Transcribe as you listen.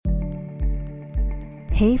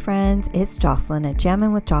Hey friends, it's Jocelyn at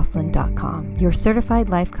jamminwithjocelyn.com, your certified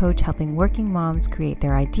life coach helping working moms create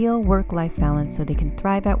their ideal work-life balance so they can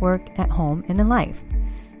thrive at work, at home, and in life.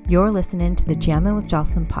 You're listening to the Jammin' with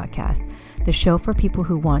Jocelyn podcast, the show for people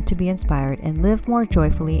who want to be inspired and live more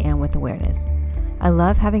joyfully and with awareness. I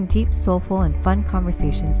love having deep, soulful, and fun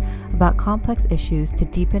conversations about complex issues to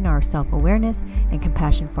deepen our self-awareness and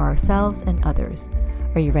compassion for ourselves and others.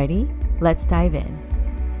 Are you ready? Let's dive in.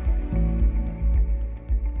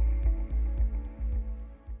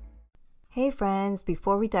 Hey friends,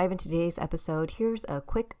 before we dive into today's episode, here's a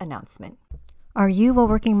quick announcement. Are you a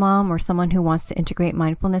working mom or someone who wants to integrate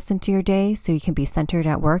mindfulness into your day so you can be centered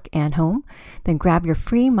at work and home? Then grab your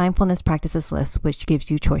free mindfulness practices list, which gives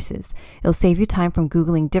you choices. It'll save you time from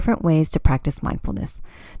Googling different ways to practice mindfulness.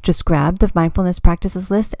 Just grab the mindfulness practices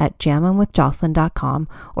list at jamminwithjocelyn.com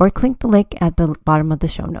or click the link at the bottom of the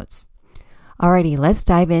show notes. Alrighty, let's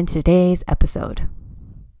dive into today's episode.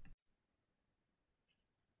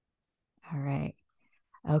 All right.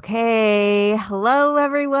 Okay. Hello,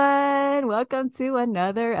 everyone. Welcome to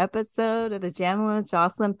another episode of the Jammin' with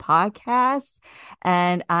Jocelyn podcast.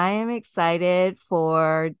 And I am excited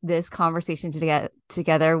for this conversation to get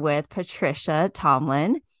together with Patricia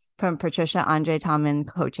Tomlin from Patricia Tomlin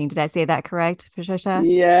Coaching. Did I say that correct, Patricia?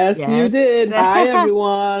 Yes, you did. Hi,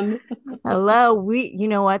 everyone. Hello. You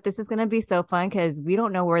know what? This is going to be so fun because we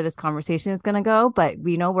don't know where this conversation is going to go, but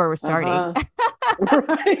we know where we're starting.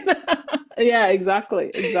 Right. Yeah,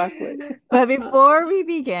 exactly. But before we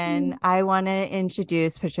begin, I want to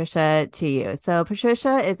introduce Patricia to you. So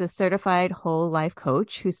Patricia is a certified whole life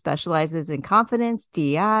coach who specializes in confidence,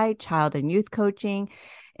 DEI, child and youth coaching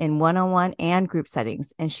in one-on-one and group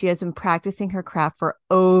settings. And she has been practicing her craft for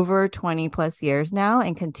over 20 plus years now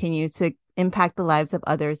and continues to impact the lives of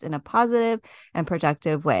others in a positive and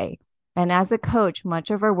productive way. And as a coach, much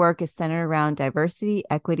of her work is centered around diversity,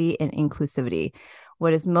 equity, and inclusivity.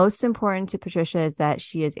 What is most important to Patricia is that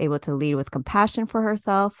she is able to lead with compassion for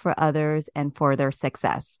herself, for others, and for their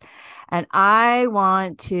success. And I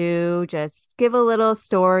want to just give a little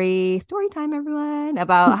story time, everyone,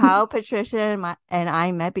 about how Patricia and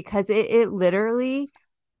I met, because it literally,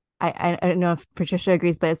 I don't know if Patricia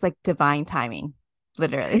agrees, but it's like divine timing.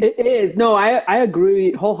 Literally. It is. No, I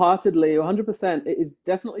agree wholeheartedly, 100%. It is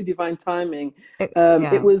definitely divine timing.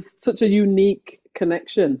 It was such a unique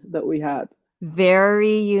connection that we had.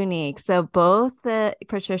 Very unique. So both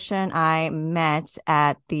Patricia and I met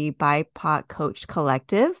at the BIPOC Coach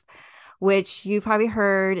Collective, which you probably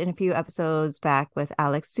heard in a few episodes back with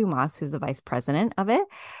Alex Dumas, who's the vice president of it.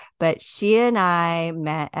 But she and I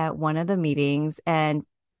met at one of the meetings, and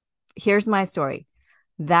here's my story.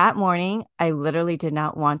 That morning, I literally did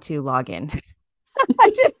not want to log in.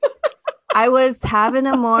 I was having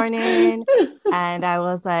a morning and I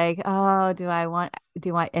was like, oh,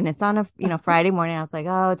 and it's on a, Friday morning. I was like,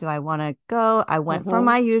 oh, do I want to go? I went for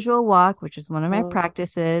my usual walk, which is one of my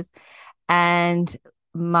practices. And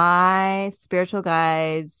my spiritual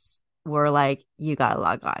guides were like, you got to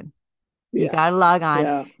log on. You got to log on.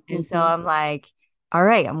 Yeah. And so I'm like, all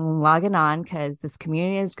right, I'm logging on because this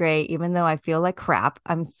community is great. Even though I feel like crap,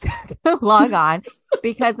 I'm still going to log on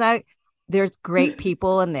because there's great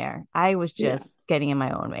people in there. I was just getting in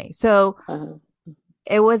my own way. So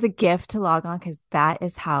it was a gift to log on because that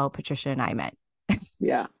is how Patricia and I met.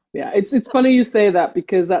 Yeah. It's funny you say that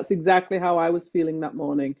because that's exactly how I was feeling that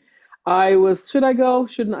morning. I was, should I go?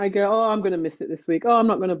 Shouldn't I go? Oh, I'm going to miss it this week. Oh, I'm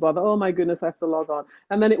not going to bother. Oh my goodness, I have to log on.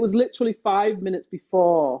 And then it was literally 5 minutes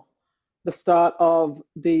before the start of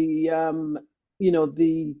the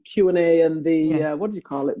the Q&A and the what do you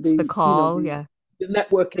call it? The call, the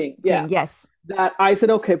networking. Yes. That I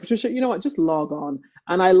said, okay, Patricia, you know what? Just log on.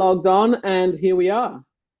 And I logged on and here we are.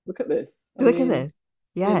 Look at this. Look at this.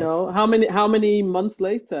 Yes. How many months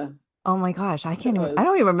later? Oh my gosh, I don't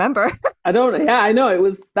even remember. I know it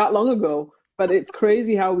was that long ago. But it's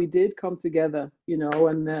crazy how we did come together,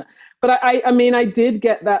 and but I did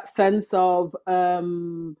get that sense of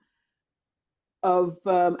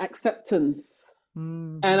acceptance.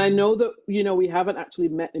 Mm-hmm. And I know that, we haven't actually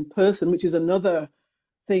met in person, which is another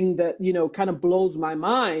thing that, kind of blows my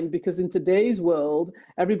mind because in today's world,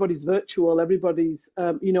 everybody's virtual, everybody's,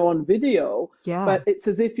 on video, but it's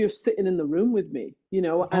as if you're sitting in the room with me,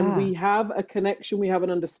 and we have a connection, we have an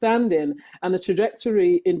understanding, and the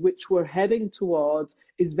trajectory in which we're heading towards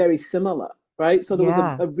is very similar, right? So there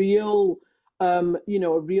was a real, a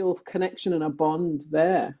real connection and a bond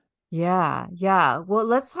there. Yeah. Well,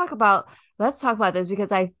 let's talk about this because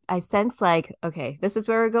I sense like, okay, this is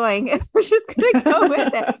where we're going. We're just gonna go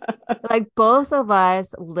with it. Like both of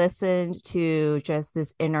us listened to just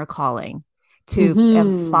this inner calling. to and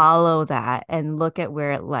Mm-hmm. follow that and look at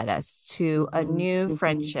where it led us to a Mm-hmm. new Mm-hmm.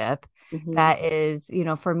 friendship Mm-hmm. that is,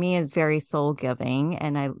 for me is very soul giving,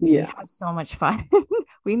 and I we Yeah. have so much fun.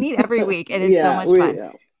 We meet every week and it's so Yeah, much fun.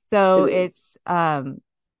 yeah, So it is. it's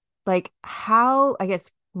like how, I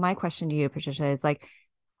guess my question to you, Patricia, is like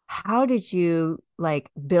how did you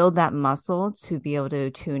like build that muscle to be able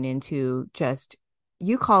to tune into just,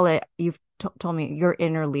 you call it, you've told me, your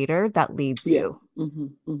inner leader that leads Yeah. you. Mm-hmm.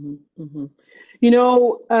 Mm-hmm. Mm-hmm. You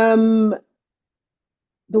know,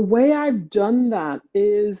 the way I've done that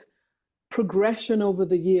is progression over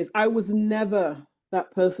the years. I was never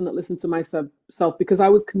that person that listened to myself because I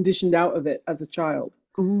was conditioned out of it as a child.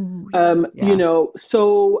 Ooh, You yeah, know,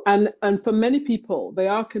 so and for many people, they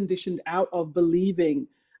are conditioned out of believing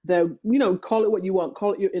that, call it what you want,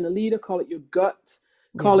 call it your inner leader, call it your gut,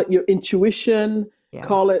 call yeah, it your intuition, yeah,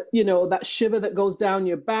 call it, that shiver that goes down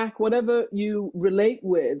your back, whatever you relate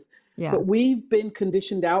with. yeah, But we've been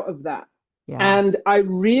conditioned out of that. yeah. And I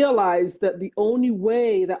realized that the only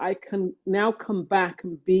way that I can now come back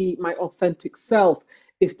and be my authentic self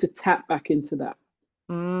is to tap back into that.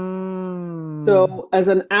 Mm. So as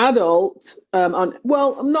an adult, I'm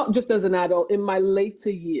not just as an adult, in my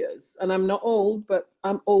later years, and I'm not old, but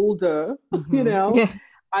I'm older, Yeah.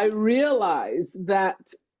 I realize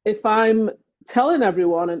that if I'm telling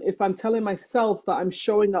everyone and if I'm telling myself that I'm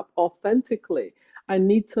showing up authentically, I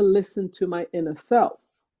need to listen to my inner self.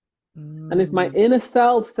 And if my Mm. inner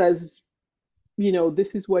self says,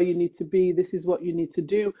 this is where you need to be, this is what you need to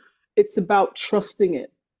do, it's about trusting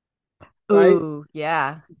it, right? Ooh,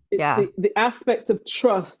 yeah, It's yeah. the aspect of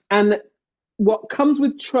trust. And what comes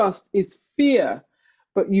with trust is fear,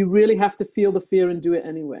 but you really have to feel the fear and do it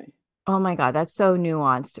anyway. Oh my God, that's so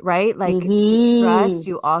nuanced, right? Like to trust, Mm-hmm.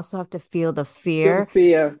 you also have to feel the Feel the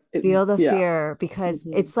fear. fear. Feel the Yeah. fear, because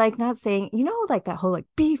Mm-hmm. it's like not saying, like that whole like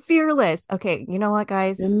be fearless. Okay, you know what,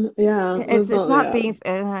 guys? And yeah, It's not being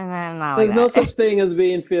not like there's no that. such thing as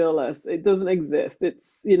being fearless. It doesn't exist. It'd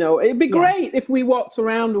be Yeah. great if we walked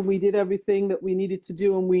around and we did everything that we needed to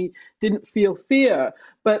do and we didn't feel fear.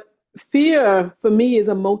 But fear for me is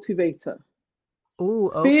a motivator. Ooh,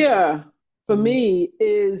 okay. Fear for Mhm. me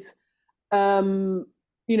is um,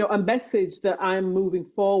 a message that I'm moving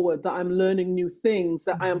forward, that I'm learning new things,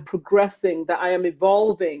 that I am Mhm. progressing, that I am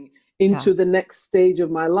evolving Yeah. into the next stage of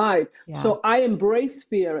my life. Yeah. So I embrace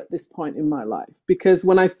fear at this point in my life because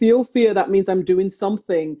when I feel fear, that means I'm doing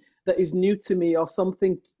something that is new to me or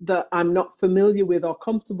something that I'm not familiar with or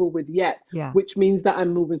comfortable with yet, Yeah. which means that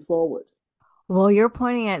I'm moving forward. Well, you're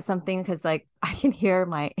pointing at something because like I can hear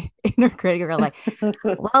my inner critic are like,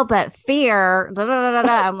 well, but fear, da, da, da, da,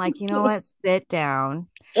 da. I'm like, you know what? Sit down.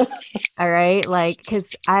 All right. Like,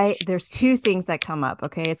 because there's two things that come up.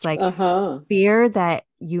 Okay. It's like Uh-huh. fear that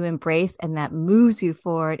you embrace and that moves you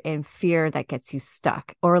forward, and fear that gets you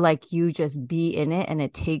stuck, or like you just be in it and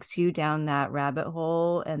it takes you down that rabbit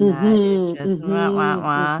hole, and that it Mm-hmm. just wah, wah, Mm-hmm.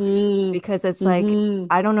 wah. Mm-hmm. Because it's like, Mm-hmm.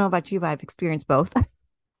 I don't know about you, but I've experienced both.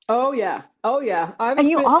 Oh yeah. Oh yeah. I've And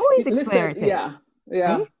you experienced, always listen, experience it, yeah.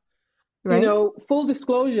 Yeah. right? Right? Full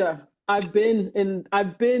disclosure, I've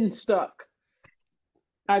been stuck.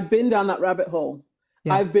 I've been down that rabbit hole.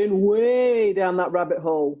 Yeah. I've been way down that rabbit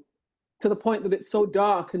hole to the point that it's so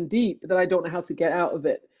dark and deep that I don't know how to get out of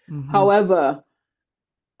it. Hmm. However,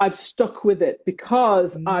 I've stuck with it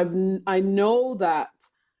because Mm. I know that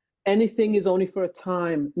anything is only for a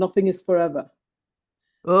time, nothing is forever.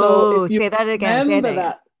 So Oh, if you say that again. Say it remember again.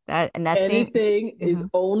 that That and that thing. anything is Mhm.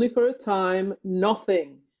 only for a time,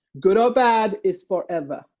 nothing, good or bad, is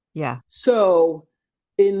forever. Yeah. So,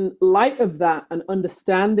 in light of that and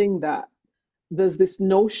understanding that, there's this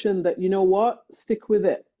notion that, you know what, stick with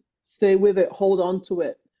it, stay with it, hold on to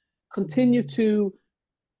it, continue Mm. to,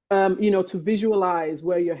 to visualize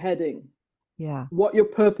where you're heading, Yeah. what your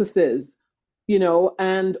purpose is,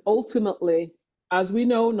 and ultimately, as we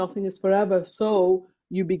know, nothing is forever. So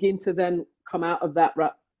you begin to then come out of that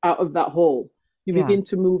hole. You Yeah. begin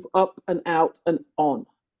to move up and out and on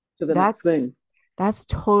to the next That's thing. that's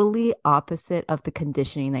totally opposite of the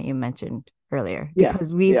conditioning that you mentioned earlier, Yeah,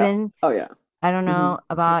 because we've yeah, been, oh yeah. I don't Mm-hmm. know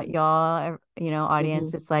about Mm-hmm. y'all,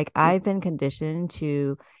 audience. It's like I've been conditioned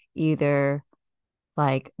to either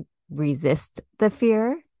like resist the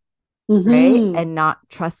fear, right? Mm-hmm. And not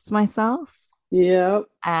trust myself, Yeah.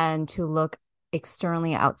 and to look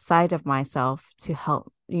externally outside of myself to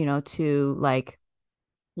help, to like,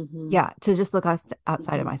 Mm-hmm. yeah, to just look outside of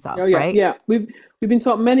Mm-hmm. Oh myself, yeah, right? yeah. We've been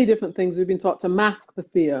taught many different things. We've been taught to mask the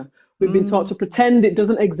fear. We've been taught to Mm, pretend it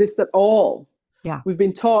doesn't exist at all. yeah, We've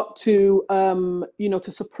been taught to,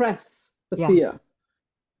 to suppress the yeah, fear.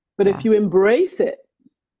 But if yeah. you embrace it,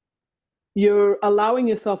 you're allowing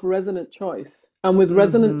yourself resonant choice. And with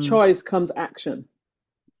resonant Mm-hmm. choice comes action.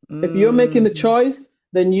 If you're making the Mm-hmm. choice,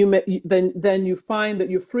 then then you find that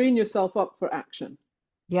you're freeing yourself up for action.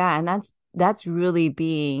 Yeah, and that's really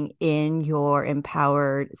being in your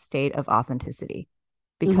empowered state of authenticity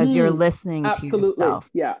because you're Hmm. listening to Absolutely. yourself.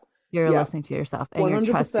 Yeah. You're Yeah. listening to yourself and you're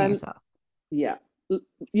trusting 100%. yourself. Yeah.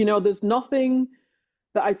 There's nothing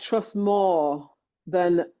that I trust more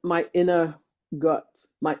than my inner gut,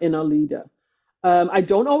 my inner leader. I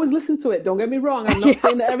don't always listen to it. Don't get me wrong. I'm not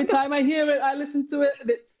saying Yes. that every time I hear it, I listen to it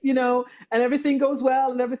and and everything goes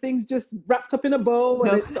well and everything's just wrapped up in a bow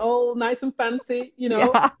and No. it's all nice and fancy.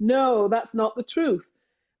 Yeah. No, that's not the truth.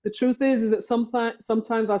 The truth is that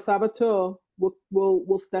sometimes our saboteur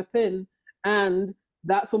will step in, and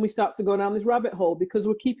that's when we start to go down this rabbit hole because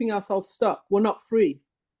we're keeping ourselves stuck. We're not free,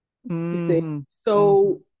 you see. Mm-hmm. Mm-hmm.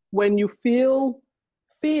 So when you feel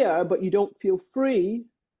fear, but you don't feel free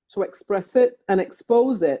to express it and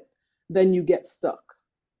expose it, then you get stuck.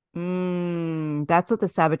 That's what the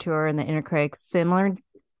saboteur and the inner critic, similar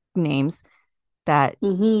names that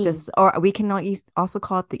Hmm. just, or we can also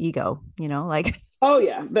call it the ego, like Oh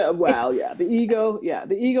yeah, well, yeah, the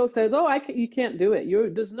ego says, "Oh, you can't do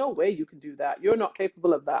it. There's no way you can do that. You're not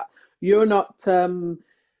capable of that. You're not,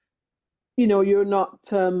 you're not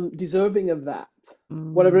deserving of that.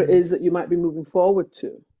 Whatever it mm, is that you might be moving forward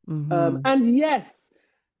to." mm-hmm. And yes,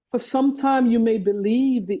 for some time you may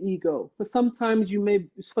believe the ego. For some time you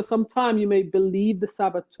may believe the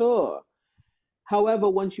saboteur. However,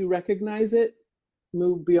 once you recognize it,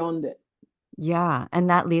 move beyond it. Yeah, and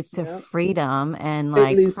that leads to Yeah. freedom and It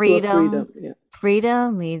like leads to a freedom. Yeah.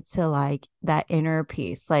 freedom leads to like that inner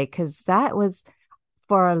peace. Like cuz that was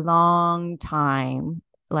for a long time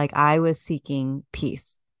like I was seeking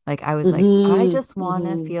peace. Like I was like I Mm-hmm. just want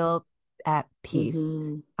to Mm-hmm. feel at peace.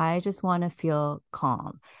 Mm-hmm. I just want to feel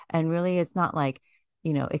calm. And really it's not like,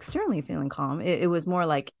 externally feeling calm. It was more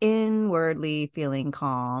like inwardly feeling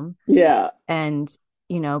calm Yeah, and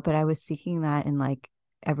but I was seeking that in like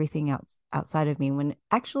everything else outside of me when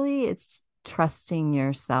actually it's trusting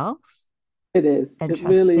yourself it is. and It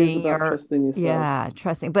really is trusting about your trusting yourself. yeah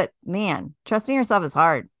trusting but man trusting yourself is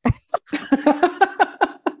hard.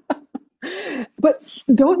 But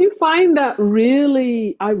don't you find that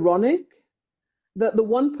really ironic that the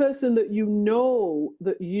one person that you know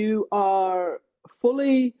that you are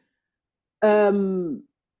fully um,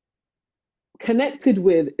 connected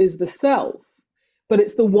with is the self, but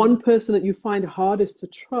it's the Yeah, one person that you find hardest to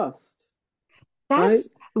trust, right? that's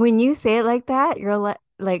when you say it like that you're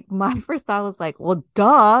like my first thought was like well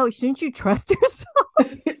duh shouldn't you trust yourself.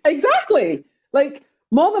 Exactly. Like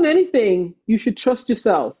more than anything, you should trust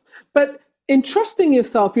yourself. But in trusting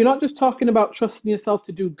yourself, you're not just talking about trusting yourself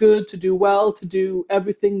to do good, to do well, to do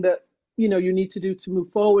everything that you need to do to move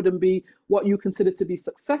forward and be what you consider to be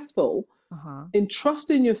successful. Uh-huh. In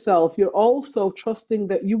trusting yourself, you're also trusting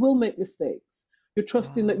that you will make mistakes. You're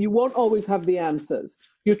trusting Yeah. that you won't always have the answers.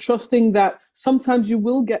 You're trusting that sometimes you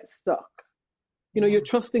will get stuck. You're Yeah.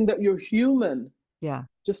 trusting that you're human Yeah.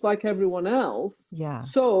 just like everyone else. Yeah.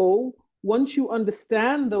 So once you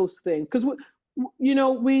understand those things, because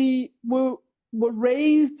we're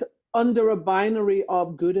raised under a binary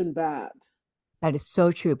of good and bad. That is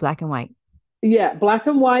so true. Black and white. Yeah, black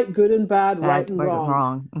and white, good and bad, right Bad and or wrong.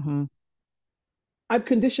 wrong. Mm-hmm. I've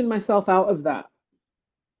conditioned myself out of that.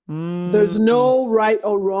 There's Mm. no right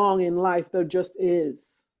or wrong in life. There just is.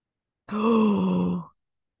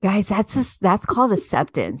 Guys, that's called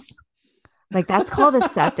acceptance. Like that's called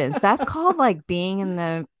acceptance. That's called like being in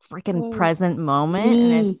the freaking Oh. present moment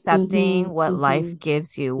and accepting Mm-hmm, what life mm-hmm,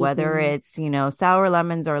 gives you, whether mm-hmm. it's, sour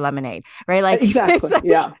lemons or lemonade, right? Like Exactly.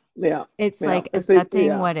 Yeah, yeah, it's yeah. like accepting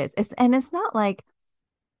Yeah, what is. It's not like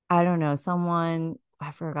I don't know, someone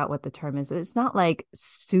I forgot what the term is. It's not like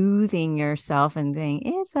soothing yourself and saying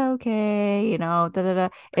it's okay, da da da.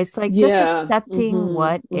 It's like just yeah. accepting Mm-hmm,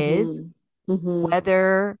 what is, mm-hmm, mm-hmm.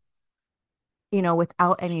 whether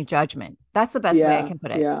without any judgment. That's the best way I Yeah, can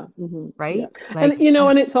put it, yeah, yeah. right? And Like,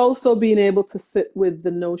 and it's also being able to sit with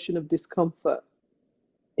the notion of discomfort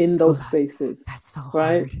in oh, those spaces, that's so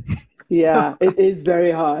right? hard. So Yeah, it is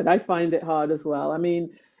very hard. I find it hard as well. I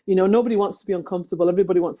mean, nobody wants to be uncomfortable.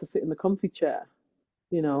 Everybody wants to sit in the comfy chair,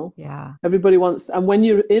 you know. yeah. Everybody wants, and when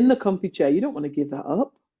you're in the comfy chair, you don't want to give that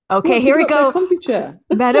up. Who Okay, wants to here give we up their go. comfy chair?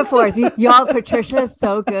 Metaphors. Y'all, Patricia is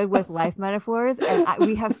so good with life metaphors, and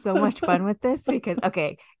we have so much fun with this because,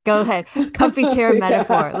 okay, go ahead. Comfy chair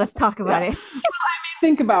metaphor. Yeah, Let's talk about yeah. it.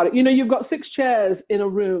 Think about it. You've got six chairs in a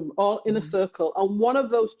room, all in a Mhm. circle, and one of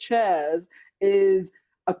those chairs is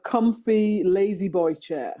a comfy lazy boy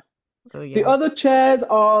chair. Oh The yeah. other chairs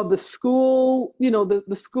are the school,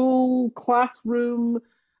 the school classroom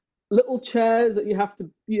little chairs that you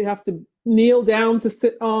have to kneel down to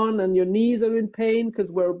sit on, and your knees are in pain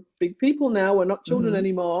because we're big people now, we're not children Hmm.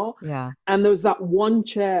 anymore. Yeah. And there's that one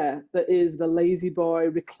chair that is the lazy boy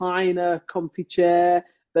recliner comfy chair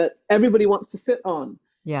that everybody wants to sit on,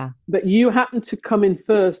 Yeah. but you happen to come in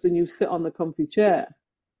first and you sit on the comfy chair.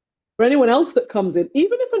 For anyone else that comes in,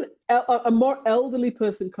 even if a more elderly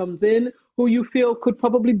person comes in who you feel could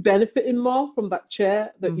probably benefit in more from that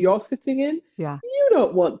chair that Hmm. you're sitting in, Yeah. you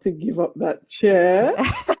don't want to give up that chair.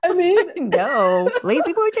 I mean, No.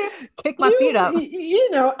 Lazy boy chair. Kick my feet you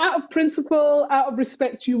up. out of principle, out of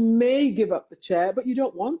respect, you may give up the chair, but you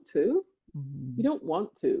don't want to. You Mhm. don't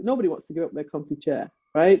want to. Nobody wants to give up their comfy chair,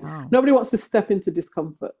 right? No. Nobody wants to step into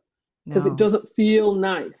discomfort because it No. doesn't feel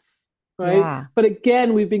nice, right? Yeah. But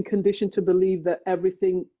again, we've been conditioned to believe that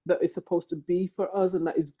everything that is supposed to be for us and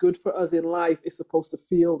that is good for us in life is supposed to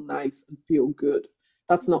feel nice and feel good.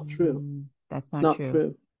 That's not true. That's It's not not true.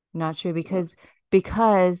 true. Not true Yeah.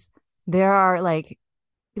 because there are like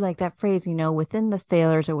that phrase, within the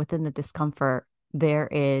failures or within the discomfort, there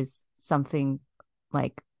is something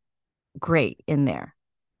like great in there.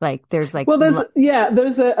 Like there's like Well, there's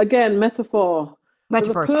a again metaphor.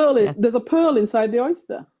 metaphor. Yes. There's a pearl inside the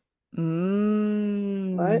oyster,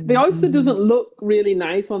 right? The oyster Mhm. doesn't look really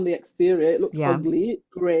nice on the exterior. It looks Yeah. ugly, it's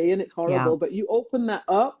gray, and it's Yeah. horrible. But you open that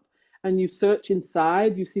up and you search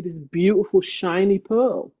inside, you see this beautiful shiny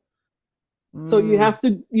pearl. So you Mm, have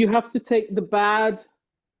to you have to take the bad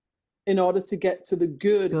in order to get to the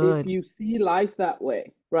good if good. you see life that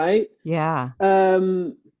way, right? Yeah.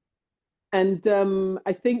 Um, and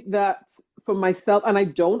I think that for myself, and I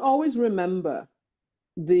don't always remember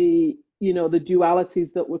the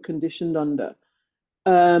dualities that we're conditioned under.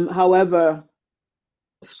 However,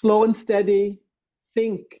 slow and steady,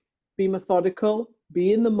 think, be methodical,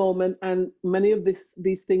 be in the moment, and many of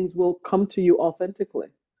these things will come to you authentically.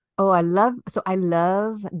 Oh, I love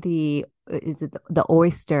the is it the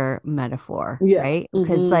oyster metaphor, Yeah. right?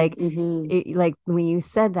 Because Mm-hmm. Mm-hmm. like when you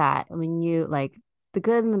said that, when you like the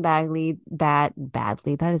good and the badly,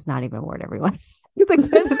 that is not even a word, everyone. The good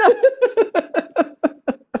and the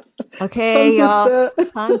Tongue okay, y'all,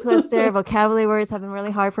 twister. tongue twister, vocabulary words have been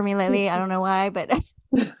really hard for me lately. I don't know why, but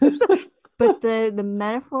but the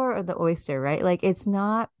metaphor of the oyster, right? Like it's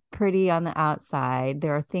not pretty on the outside.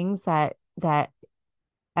 There are things that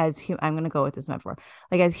I'm going to go with this metaphor.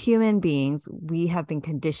 Like as human beings, we have been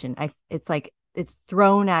conditioned. It's like it's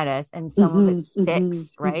thrown at us and some of it Mm-hmm. Mm-hmm.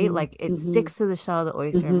 sticks, right? Mm-hmm. Like it Mm-hmm. sticks to the shell of the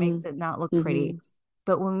oyster and makes Mm-hmm. it not look Mm-hmm. pretty.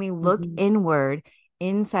 But when we look Mm-hmm. inward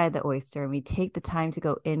inside the oyster and we take the time to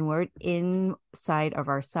go inward inside of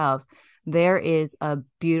ourselves, there is a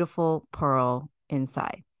beautiful pearl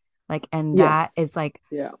inside. Like, and that Yes. is like,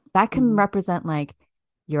 Yeah. that can Mm-hmm. represent like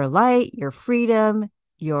your light, your freedom,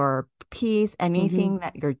 your peace, Mm-hmm. anything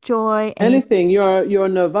that your joy, anything. Anything, your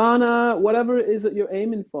nirvana, whatever it is that you're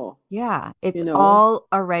aiming for, Yeah, it's you know. all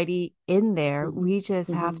already in there. Mm-hmm. We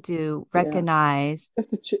just Mm-hmm. have to Yeah. recognize,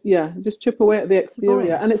 Yeah, just chip away at the chip exterior.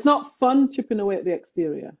 away. And it's not fun chipping away at the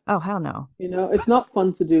exterior. Oh, hell no. It's not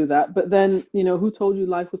fun to do that. But then, who told you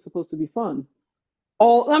life was supposed to be fun?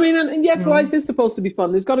 I mean, and yes, Mhm. life is supposed to be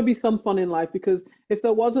fun. There's got to be some fun in life because if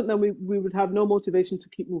there wasn't, then we would have no motivation to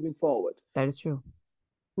keep moving forward, That is true.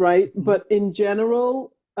 right? Mhm. But in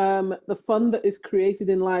general, the fun that is created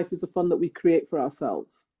in life is the fun that we create for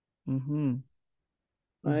ourselves, Mhm.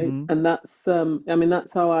 right? Mhm. And I mean,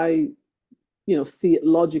 that's how I, see it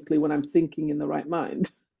logically when I'm thinking in the right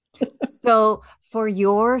mind. So, for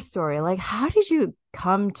your story, like how did you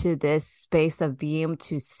come to this space of being able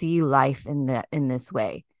to see life in this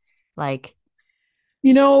way? Like,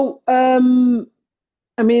 You know, um,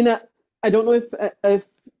 I mean, I don't know if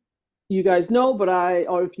you guys know,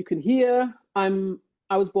 or if you can hear,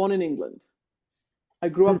 I was born in England. I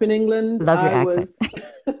grew l- up in England. love your accent.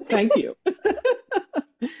 Thank you.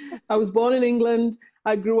 I was born in England.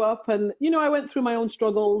 I grew up and, I went through my own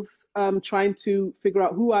struggles, trying to figure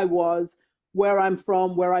out who I was, where I'm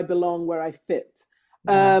from, where I belong, where I fit.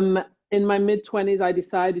 Yeah. Um, in my mid 20s, I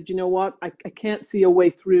decided, you know what, I can't see a way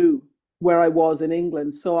through where I was in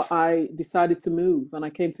England. So I decided to move and I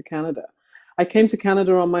came to Canada. I came to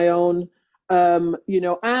Canada on my own.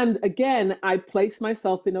 And again, I placed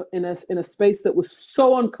myself in a space that was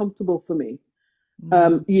so uncomfortable for me.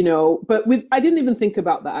 Mm-hmm. But I didn't even think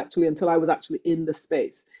about that actually until I was actually in the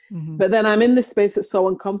space. Mm-hmm. But then I'm in this space that's so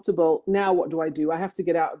uncomfortable. Now what do? I have to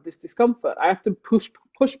get out of this discomfort. I have to push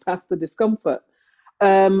past the discomfort.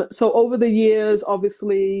 So over the years,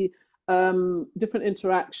 obviously, different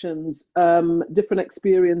interactions, different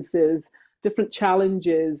experiences, different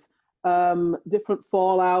challenges, different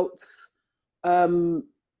fallouts, um,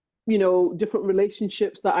 different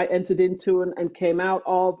relationships that I entered into and came out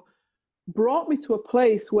of, brought me to a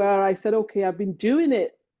place where I said, okay, I've been doing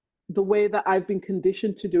it the way that I've been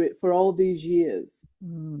conditioned to do it for all these years,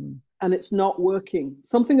 Mm. and it's not working.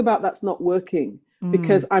 Something about that's not working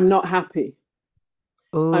because Mm. I'm not happy.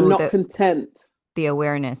 I'm Oh, not content. the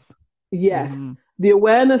awareness. Yes, Hmm. the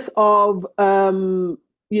awareness of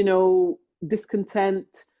discontent,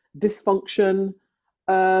 dysfunction,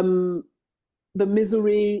 um, the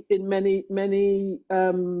misery in many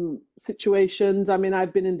situations. I mean,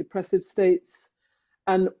 I've been in depressive states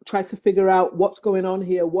and tried to figure out what's going on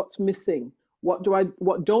here, what's missing, what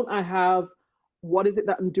don't I have, what is it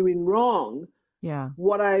that I'm doing wrong. Yeah.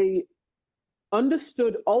 What I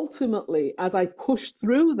understood ultimately as I pushed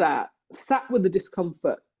through that, sat with the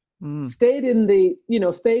discomfort, Mm. stayed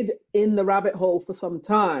in the rabbit hole for some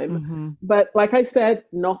time. Hmm. But like I said,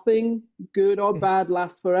 nothing good or bad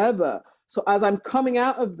lasts forever. So as I'm coming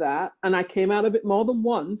out of that, and I came out of it more than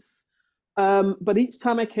once, but each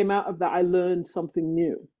time I came out of that, I learned something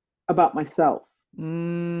new about myself.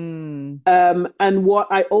 Mm. And what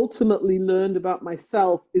I ultimately learned about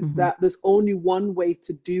myself is Hmm. that there's only one way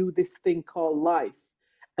to do this thing called life,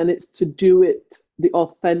 and it's to do it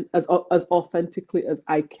as authentically as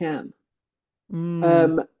I can, Mm.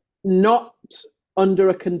 um, not under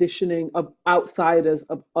a conditioning of outsiders,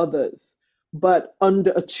 of others, but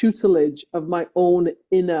under a tutelage of my own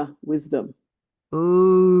inner wisdom.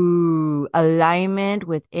 Ooh, alignment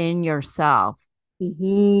within yourself.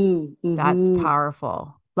 Mm-hmm, That's mm-hmm.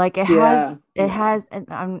 powerful. Like Yeah, it yeah. has, and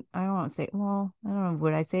I don't want to say, well, I don't know,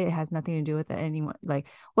 would I say it has nothing to do with it anymore? Like,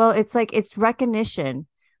 well, it's like, it's recognition.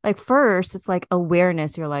 Like, first, it's like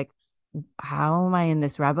awareness. You're like, how am I in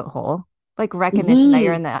this rabbit hole? Like, recognition that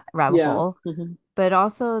you're Mm-hmm. in that rabbit Yeah. hole. Mm-hmm. But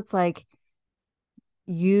also, it's like,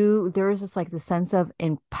 there's just like the sense of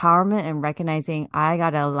empowerment and recognizing I got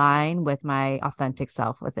to align with my authentic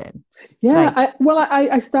self within. Yeah, Like,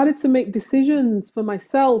 I started to make decisions for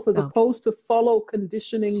myself as self opposed to follow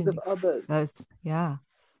conditionings of conditioning. others, Those, yeah.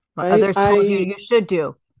 What right? others told you you should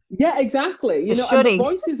do. Yeah, exactly. The And the shoulding.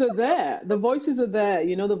 voices are there. The voices are there,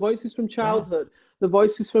 the voices from Yeah. childhood, the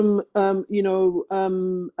voices from,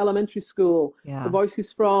 elementary school, the Yeah.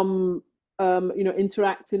 voices from,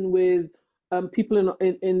 interacting with people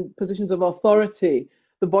in positions of authority,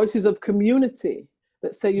 the voices of community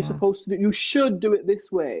that say you're Yeah. supposed to do, you should do it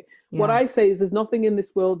this way. What Yeah. I say is there's nothing in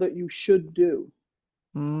this world that you should do.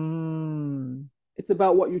 Mm. It's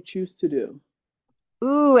about what you choose to do.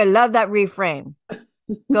 Ooh, I love that reframe.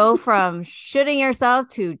 Go from shooting yourself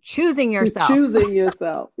to choosing To yourself. choosing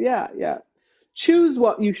yourself. Yeah, yeah. Choose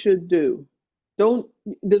what you should do. Don't,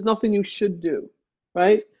 there's nothing you should do,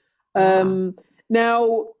 right? Yeah. Um,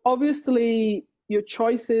 Now, obviously, your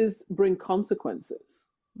choices bring consequences.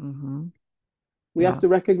 Mm-hmm. We have Yeah. to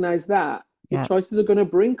recognize that. Your Yeah. choices are going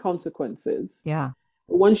to bring consequences. Yeah.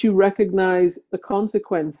 Once you recognize the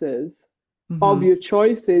consequences of Mm-hmm. your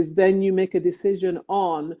choices, then you make a decision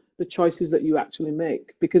on the choices that you actually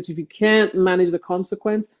make. Because if you can't manage the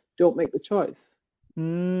consequence, don't make the choice.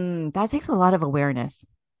 That takes a lot of awareness.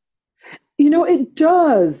 It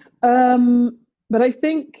does. But I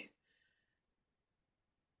think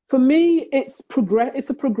for me, it's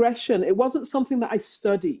a progression. It wasn't something that I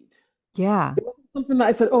studied. Yeah. It wasn't something that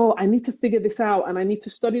I said, oh, I need to figure this out and I need to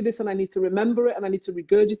study this and I need to remember it and I need to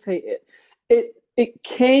regurgitate it. It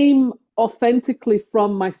came authentically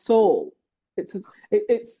from my soul. It's a,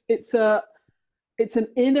 it's a it's an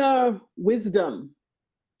inner wisdom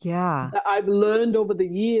Yeah. that I've learned over the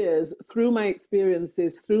years through my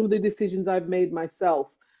experiences, through the decisions I've made myself,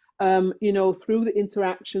 through the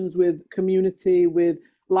interactions with community, with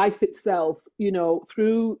life itself,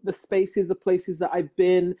 through the spaces, the places that I've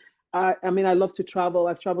been. I mean, I love to travel.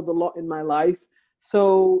 I've traveled a lot in my life.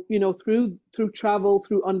 So, through travel,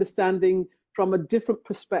 through understanding from a different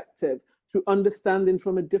perspective, through understanding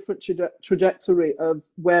from a different trajectory of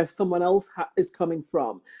where someone else is coming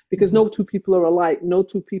from, because Hmm. no two people are alike, no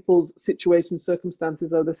two people's situations,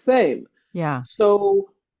 circumstances are the same. Yeah. So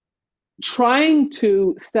trying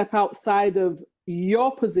to step outside of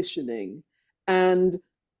your positioning and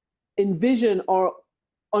envision or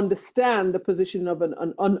understand the position of an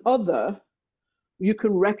other, you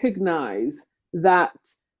can recognize that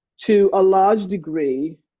to a large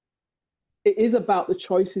degree, it is about the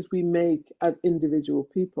choices we make as individual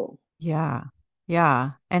people. Yeah.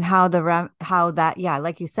 Yeah. And how that, yeah,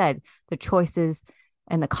 like you said, the choices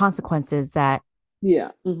and the consequences Yeah.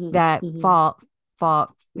 Mm-hmm. that Mm-hmm. fall,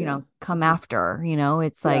 Yeah. come Mm-hmm. after,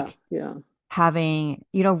 it's Yeah. like Yeah. having,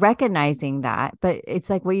 recognizing that, but it's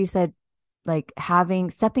like what you said, like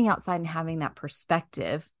stepping outside and having that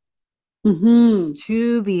perspective Mm-hmm.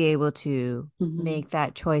 to be able to Mm-hmm. make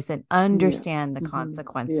that choice and Yeah. understand the Mm-hmm. Yeah.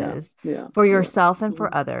 consequences Yeah. for Yeah. yourself and Mm-hmm.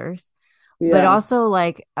 for others. But Yeah. also,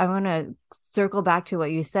 like, I want to circle back to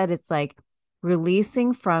what you said. It's like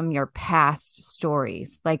releasing from your past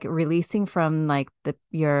stories, like releasing from like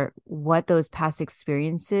your what those past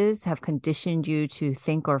experiences have conditioned you to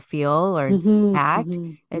think or feel or Mm-hmm. act.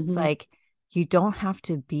 Mm-hmm. It's Mm-hmm. like you don't have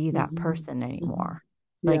to be that Mm-hmm. person Mm-hmm. anymore.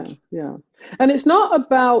 Yeah. Like, Yeah. And it's not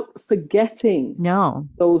about forgetting no.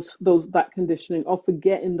 those that conditioning or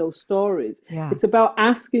forgetting those stories. Yeah. It's about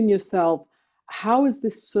asking yourself, how is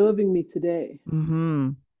this serving me today?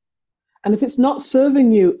 Mm-hmm. And if it's not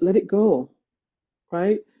serving you, let it go,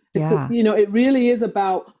 right? Yeah. It really is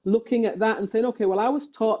about looking at that and saying, okay, well, I was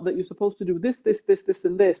taught that you're supposed to do this,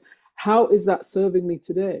 and this. How is that serving me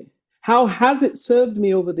today? How has it served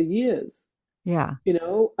me over the years? Yeah.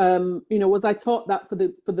 Was I taught that for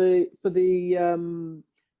the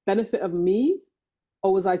benefit of me,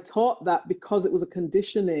 or was I taught that because it was a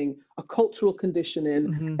conditioning, a cultural conditioning,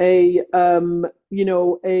 Mm-hmm.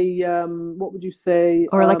 what would you say?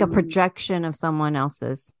 Or like a projection of someone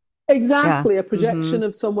else's. Yeah. Exactly, a Mm-hmm. projection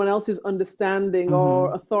of someone else's understanding Mm-hmm.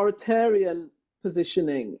 or authoritarian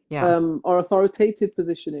positioning, Yeah. or authoritative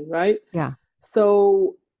positioning, right? Yeah.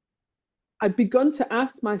 So I've begun to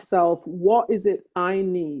ask myself, what is it I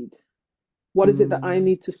need? What is it that I Mm-hmm.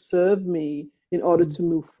 need to serve me in order to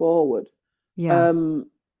move forward? Yeah. Um,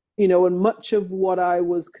 and much of what I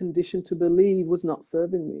was conditioned to believe was not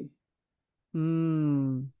serving me.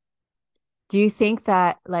 Mm. Do you think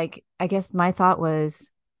that, like, I guess my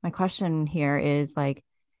question here is like,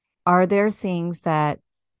 are there things that,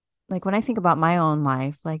 like, when I think about my own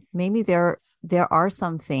life, like maybe there are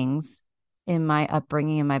some things in my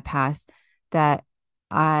upbringing in my past that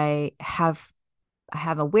I have I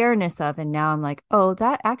have awareness of, and now I'm like, oh,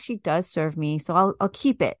 that actually does serve me, so I'll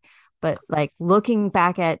keep it. But like looking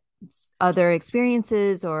back at other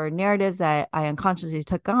experiences or narratives that I unconsciously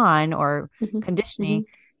took on or Mhm, conditioning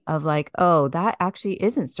mhm. of like, oh, that actually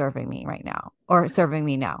isn't serving me right now or serving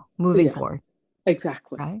me now moving Yeah. forward,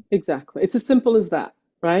 Exactly. right? Exactly. It's as simple as that,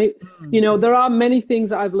 right? Mm-hmm. There are many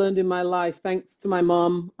things that I've learned in my life, thanks to my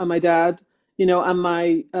mom and my dad, and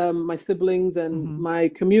my siblings and Mm-hmm. my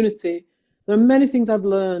community. There are many things I've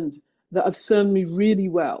learned that have served me really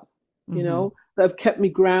well, Mm-hmm. that have kept me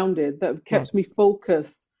grounded, that have kept me Yes.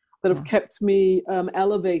 focused, that have Yeah. kept me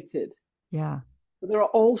elevated. Yeah. But there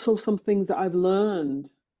are also some things that I've learned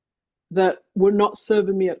that were not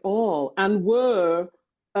serving me at all and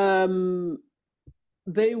um,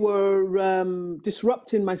 they were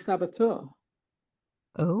disrupting my saboteur.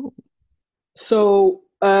 Oh. So,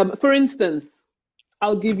 for instance,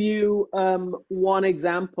 I'll give you one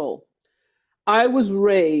example. I was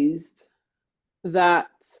raised that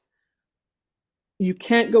you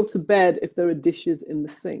can't go to bed if there are dishes in the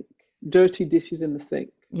sink, dirty dishes in the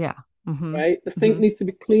sink, Yeah. Mm-hmm. right? The sink Mm-hmm. needs to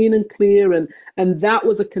be clean and clear, and that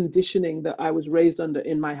was a conditioning that I was raised under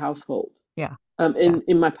in my household. Yeah. Yeah.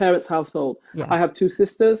 In my parents' household. Yeah. I have two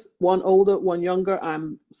sisters, one older, one younger.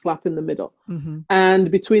 I'm slap in the middle. Mm-hmm. And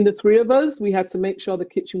between the three of us, we had to make sure the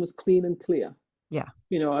kitchen was clean and clear. Yeah. As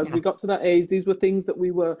Yeah. we got to that age, these were things that we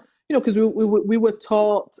were, because we were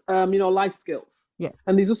taught, life skills. Yes.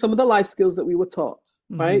 And these were some of the life skills that we were taught,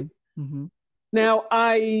 Mm-hmm. right? Mm-hmm. Now,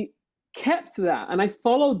 I kept that and I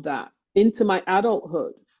followed that into my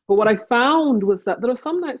adulthood. But what I found was that there are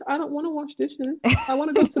some nights I don't want to wash dishes. I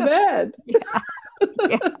want to go to bed. Yeah.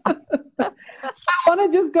 Yeah. I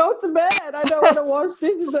want to just go to bed. I don't want to wash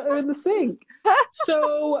dishes that are in the sink.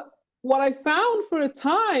 So, what I found for a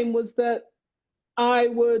time was that I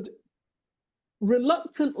would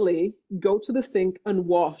reluctantly go to the sink and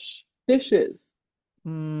wash dishes.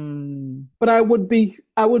 Mm. But I would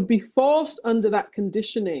be forced under that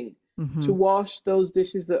conditioning to Mm-hmm. wash those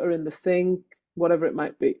dishes that are in the sink, whatever it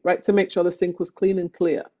might be, right? To make sure the sink was clean and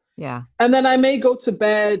clear. Yeah. And then I may go to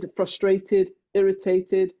bed frustrated,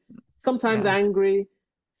 irritated, sometimes Yeah. angry,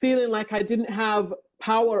 feeling like I didn't have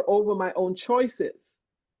power over my own choices.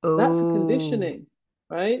 That's a Oh. conditioning,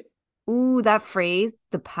 right? Ooh, that phrase,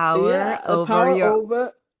 the power Yeah, the over power your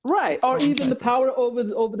over, right, or own even the choices. power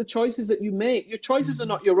over the choices that you make. Your choices are Mm-hmm.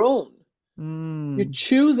 not your own. You're Mm.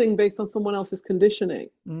 choosing based on someone else's conditioning.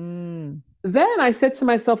 Mm. Then I said to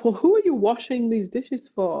myself, well, who are you washing these dishes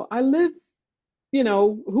for?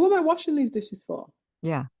 Who am I washing these dishes for?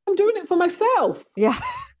 Yeah. I'm doing it for myself. Yeah.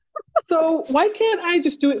 So why can't I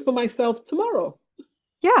just do it for myself tomorrow?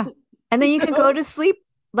 Yeah. And then you You can go know, to sleep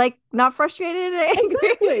like not frustrated and angry.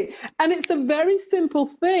 exactly. And it's a very simple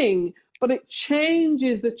thing, but it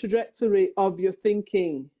changes the trajectory of your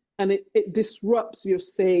thinking. and it disrupts your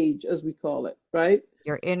sage, as we call it, right?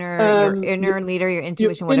 your Your inner leader, your your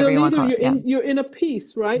intuition, inner whatever you want to leader, call it. Yeah. your inner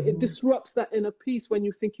peace, right? It Mm-hmm. disrupts that inner peace when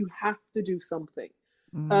you think you have to do something.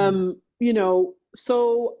 Mm.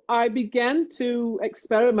 So I began to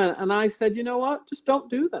experiment, and I said, you know what? Just don't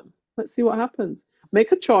do them. Let's see what happens.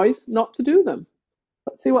 Make a choice not to do them.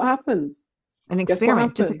 Let's see what happens. An Guess what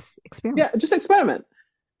experiment. Just happened? experiment. Yeah, just experiment.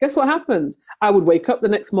 Guess what happens? I would wake up the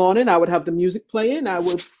next morning, I would have the music playing, I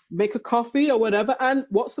would make a coffee or whatever. And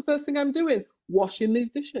what's the first thing I'm doing? Washing these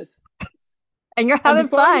dishes. And you're And having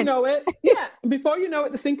fun. before you know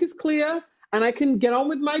it, the sink is clear and I can get on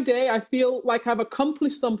with my day. I feel like I've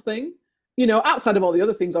accomplished something, outside of all the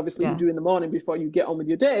other things, obviously, you Yeah. do in the morning before you get on with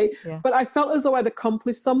your day. Yeah. But I felt as though I'd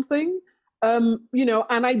accomplished something, and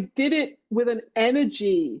I did it with an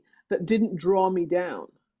energy that didn't draw me down.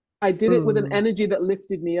 I did it with an Ooh. energy that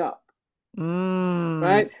lifted me up, Mm.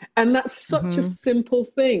 right? And that's such a Mm-hmm. simple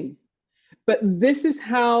thing. But this is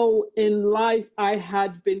how in life I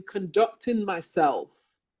had been conducting myself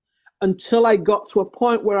until I got to a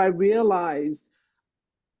point where I realized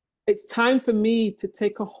it's time for me to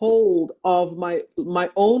take a hold of my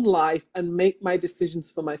own life and make my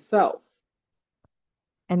decisions for myself.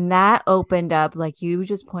 And that opened up, like you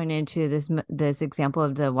just pointed to this example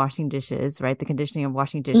of the washing dishes, right? The conditioning of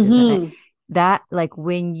washing dishes, and Mm-hmm. that like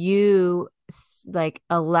when you like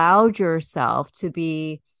allowed yourself to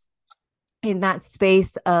be in that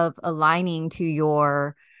space of aligning to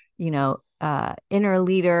your, inner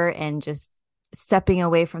leader and just stepping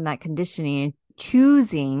away from that conditioning and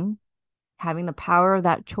choosing, having the power of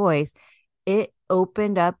that choice, it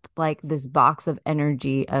opened up like this box of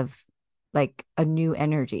energy of like a new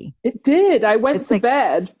energy. It did. I went It's to like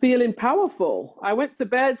bed feeling powerful. I went to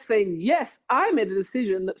bed saying, yes, I made a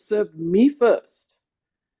decision that served me first.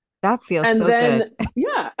 that feels And so good. then,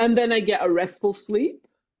 yeah, and then I get a restful sleep.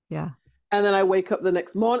 Yeah. And then I wake up the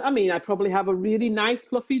next morning. I mean, I probably have a really nice,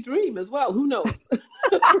 fluffy dream as well. Who knows?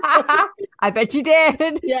 I bet you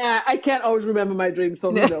did. Yeah, I can't always remember my dreams,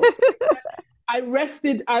 so who knows, right? I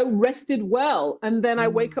rested well, and then I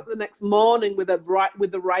wake Mm. up the next morning with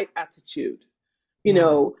the right attitude,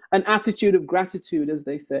 Yeah. an attitude of gratitude, as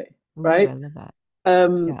they say, Ooh, right? I love that.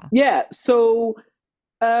 Yeah. Yeah. So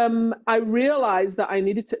I realized that I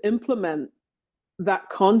needed to implement that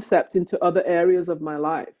concept into other areas of my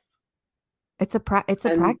life, It's a and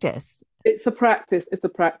practice. it's a practice. It's a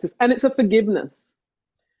practice, and it's a forgiveness.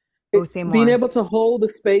 Oh, say It's being more. able to hold the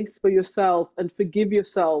space for yourself and forgive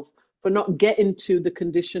yourself for not getting to the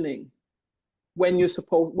conditioning when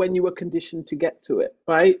you were conditioned to get to it,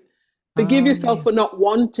 right? Forgive Oh, yourself yeah. for not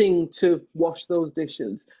wanting to wash those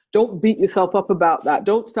dishes. Don't beat yourself up about that.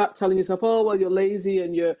 Don't start telling yourself, oh well, you're lazy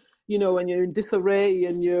and and you're in disarray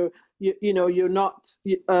and you're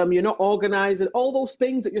not organized and all those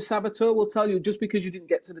things that your saboteur will tell you just because you didn't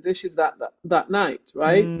get to the dishes that night,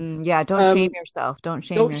 right? Yeah, don't shame um yourself. Don't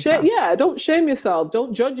shame yourself. yeah, don't shame yourself.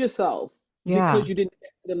 Don't judge yourself Yeah. because you didn't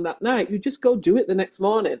get to them that night. You just go do it the next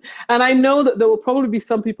morning. And I know that there will probably be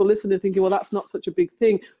some people listening thinking, well, that's not such a big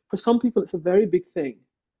thing. For some people, it's a very big thing.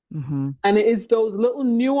 Mm-hmm. And it is those little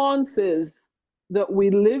nuances that we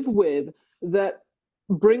live with that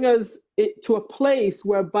bring us to a place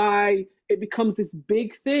whereby it becomes this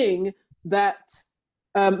big thing that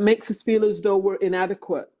makes us feel as though we're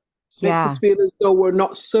inadequate, makes us Yeah. feel as though we're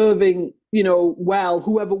not serving, well,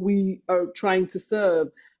 whoever we are trying to serve,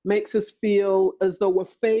 makes us feel as though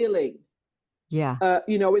we're failing. Yeah.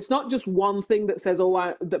 It's not just one thing that says,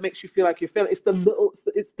 that makes you feel like you're failing. It's It's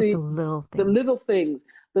the the little the things.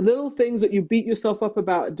 little things, that you beat yourself up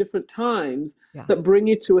about at different times Yeah. that bring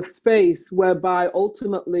you to a space whereby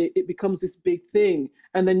ultimately it becomes this big thing,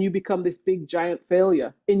 and then you become this big giant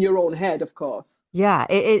failure in your own head, of course. Yeah.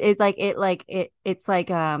 It's like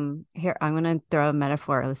here, I'm gonna throw a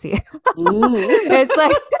metaphor. Let's see. Mm. It's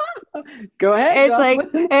like Go ahead, it's like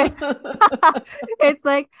Jocelyn. it's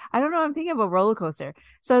like I don't know, I'm thinking of a roller coaster.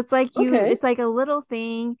 So it's like Okay. it's like a little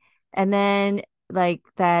thing, and then like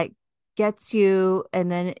that gets you,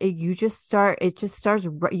 and then it just starts you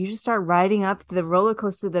just start riding up the roller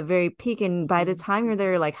coaster to the very peak, and by the Mhm. time you're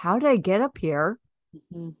there, you're like, how did I get up here?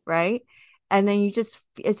 Mhm. Right. And then it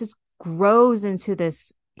just grows into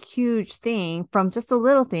this huge thing from just a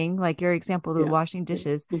little thing, like your example, the Yeah. washing Yeah.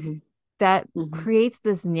 dishes, Mhm. that Mhm. creates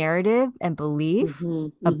this narrative and belief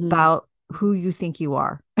Mhm. Mhm. about who you think you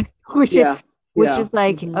are, which is Yeah. which Yeah. is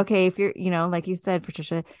like, Mhm. okay, if you're, like you said,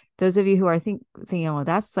 Patricia, those of you who are thinking, oh,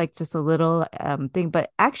 that's like just a little thing. But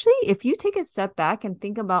actually, if you take a step back and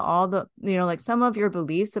think about all the, like some of your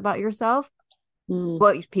beliefs about yourself, Mm.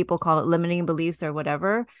 what people call it limiting beliefs or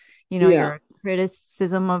whatever, Yeah. your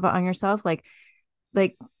criticism of on yourself, like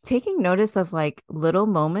like taking notice of like little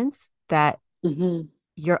moments that Hmm.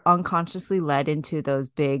 you're unconsciously led into those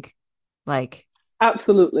big, like,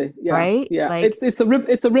 Absolutely. Yeah. right? Yeah. Like, It's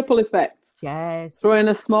a ripple effect. yes. Throwing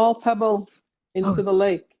a small pebble Oh, into the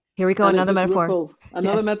lake here we go. and it Another just metaphor. ripples.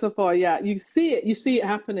 Another Yes. metaphor. Yeah. You see it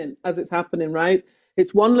happening as it's happening, right?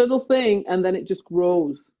 It's one little thing and then it just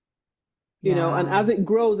grows, and Yeah. as it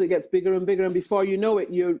grows, it gets bigger and bigger. And before you know it,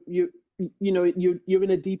 you're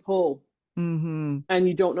in a deep hole Mm-hmm. and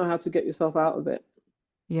you don't know how to get yourself out of it,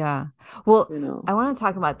 Yeah. Well, you know. I want to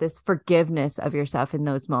talk about this forgiveness of yourself in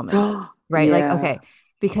those moments, right? Like, Yeah. okay,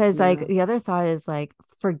 because like Yeah. the other thought is like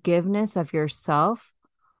forgiveness of yourself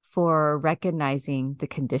for recognizing the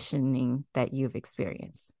conditioning that you've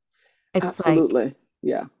experienced. It's like, Absolutely.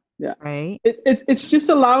 Yeah. Yeah. right? It's just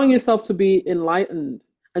allowing yourself to be enlightened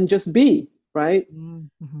and just be, right?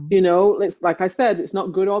 Mm-hmm. It's like I said, it's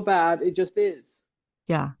not good or bad, it just is,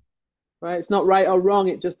 Yeah. right? It's not right or wrong,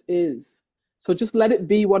 it just is. So just let it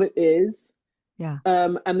be what it is. Yeah.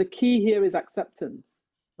 And the key here is acceptance,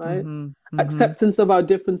 right? Mm-hmm. Mm-hmm. Acceptance of our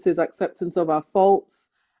differences, acceptance of our faults,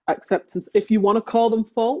 acceptance. If you want to call them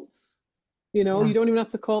faults, Yeah. you don't even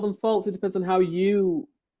have to call them faults. It depends on how you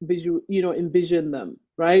envision them,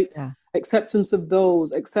 right? Yeah. Acceptance of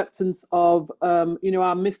those, acceptance of,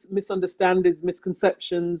 our misunderstandings,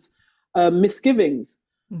 misconceptions, misgivings.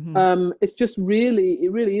 Mm-hmm.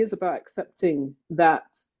 It really is about accepting that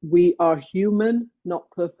we are human, not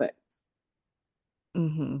perfect.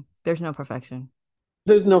 Mm-hmm. There's no perfection.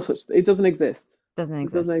 There's no such thing. It doesn't exist. Doesn't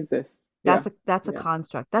It doesn't exist. exist. Yeah. That's a Yeah.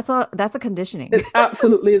 construct. That's a conditioning. It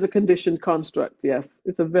absolutely is a conditioned construct. Yes.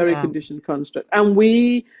 It's a very Yeah. conditioned construct.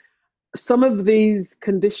 And some of these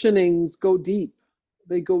conditionings go deep.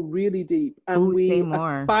 They go really deep. And Ooh, say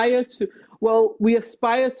more. we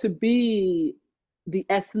aspire to be the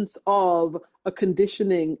essence of a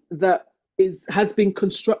conditioning that has been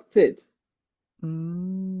constructed.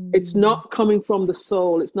 It's Mm. not coming from the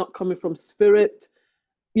soul. It's not coming from spirit.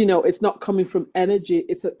 It's not coming from energy.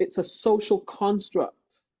 It's a social construct.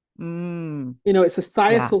 Mm. It's a Yeah.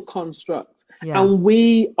 societal construct. Yeah. And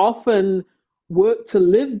we often work to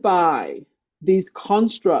live by these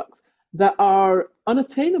constructs that are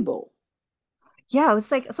unattainable. Yeah.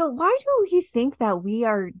 It's like, so why do you think that we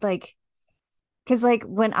are like, because like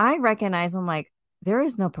when I recognize, I'm like, there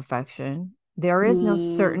is no perfection. There is no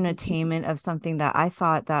certain Mm, attainment of something that I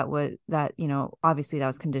thought that was that, obviously that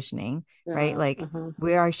was conditioning, right? yeah, Like uh-huh,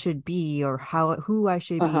 where I should be or who I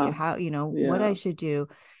should be, uh-huh, how, what yeah. I should do,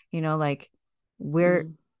 like where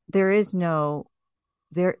Mm. there is no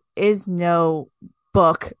there is no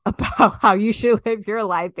book about how you should live your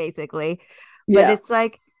life, basically. But Yeah. it's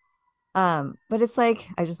like,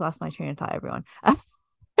 I just lost my train of thought, everyone.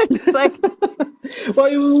 It's like,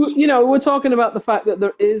 Well, we're talking about the fact that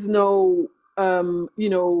there is no,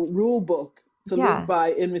 rule book to live yeah,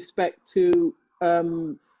 by in respect to,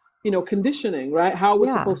 conditioning, right? How we're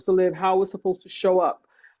yeah. supposed to live, how we're supposed to show up,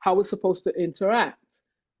 how we're supposed to interact,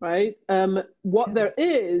 right? What Yeah. there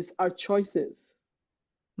is are choices.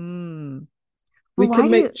 Mm. Well, We why can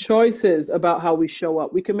do you? make choices about how we show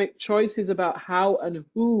up. We can make choices about how and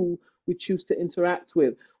who we choose to interact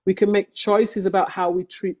with. We can make choices about how we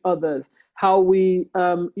treat others, how we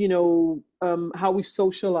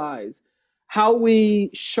socialize, how we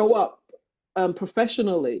show up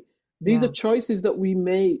professionally. These are Yeah. choices that we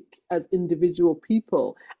make as individual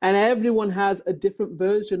people, and everyone has a different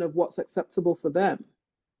version of what's acceptable for them.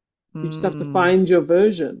 You just have to Mm. find your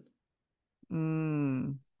version.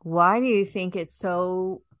 Mm. Why do you think it's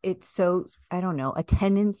so, I don't know, a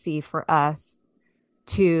tendency for us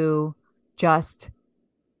to just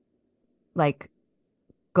like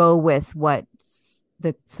go with what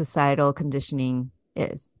the societal conditioning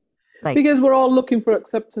is? Like Because we're all looking for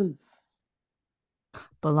acceptance.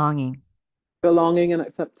 belonging, Belonging and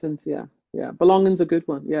acceptance, yeah. Yeah. Belonging's a good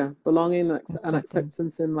one. Yeah. Belonging and acceptance.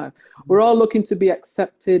 acceptance in life. We're all looking to be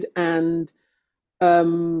accepted and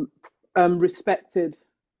um, respected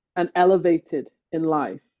and elevated in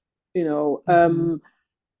life. You know, Mm-hmm. um,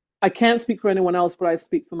 I can't speak for anyone else, but I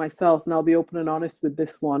speak for myself, and I'll be open and honest with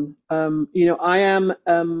this one. I am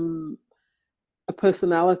a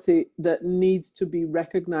personality that needs to be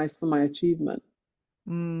recognized for my achievement.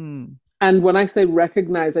 Mm. And when I say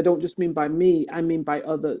recognize, I don't just mean by me, I mean by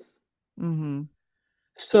others. Mm-hmm.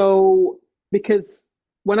 So, because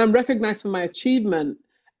when I'm recognized for my achievement,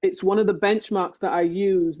 it's one of the benchmarks that I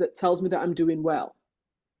use that tells me that I'm doing well,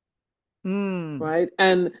 Mm. right?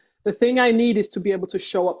 And the thing I need is to be able to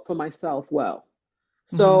show up for myself well.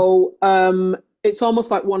 Mm-hmm. So, it's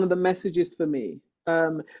almost like one of the messages for me.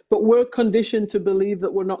 But we're conditioned to believe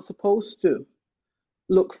that we're not supposed to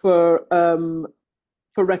look for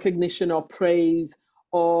for recognition or praise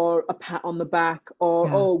or a pat on the back or,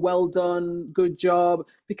 Yeah. oh, well done, good job,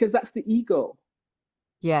 because that's the ego,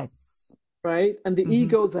 Yes. right? And the Hmm.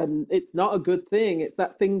 ego's, and it's not a good thing. It's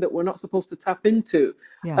that thing that we're not supposed to tap into.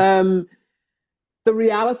 Yeah. Um, the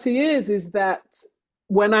reality is that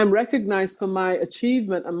when I'm recognized for my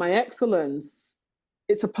achievement and my excellence,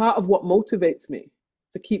 it's a part of what motivates me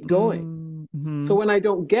to keep going. So Mm-hmm. when I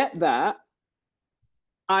don't get that,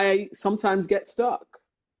 I sometimes get stuck.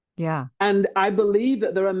 Yeah. And I believe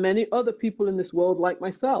that there are many other people in this world like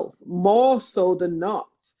myself, more so than not,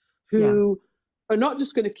 Yeah. who are not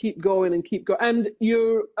just going to keep going and keep going. And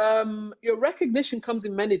your recognition comes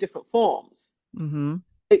in many different forms. Mm-hmm.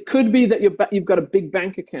 It could be that you've got a big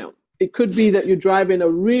bank account. It could be that you're driving a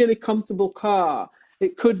really comfortable car.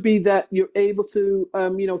 It could be that you're able to,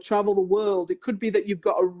 travel the world. It could be that you've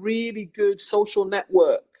got a really good social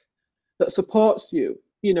network that supports you.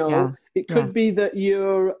 Yeah. It Yeah. could be that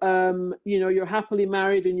you're happily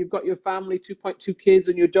married and you've got your family, 2.2 kids,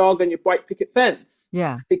 and your dog and your white picket fence.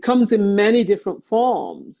 Yeah. It comes in many different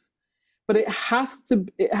forms, but it has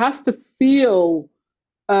to feel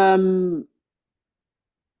um,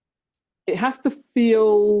 it has to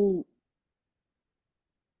feel,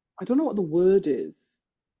 I don't know what the word is.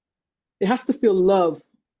 It has to feel love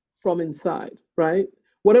from inside, right?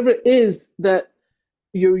 Whatever it is that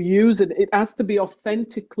you're using, it has to be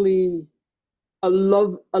authentically a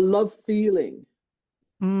love feeling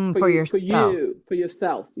for For you, yourself. for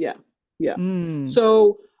yourself. Yeah, yeah. Mm.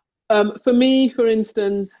 So, for me, for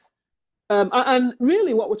instance, and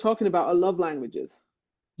really, what we're talking about are love languages,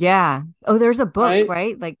 Yeah. Oh, there's a book, right?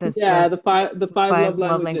 right? Like Yeah, the five love five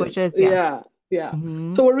love languages. languages. Yeah. Yeah, yeah.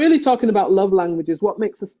 Mm-hmm. So we're really talking about love languages. What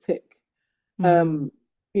makes us tick? Mm-hmm. Um,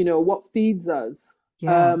 what feeds us?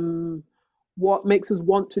 Yeah. Um, what makes us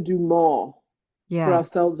want to do more for Yeah.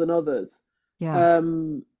 ourselves and others? Yeah.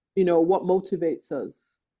 Um, what motivates us?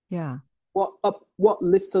 Yeah. What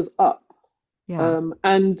lifts us up? Yeah.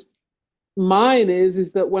 And mine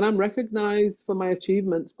is that when I'm recognized for my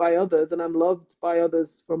achievements by others and I'm loved by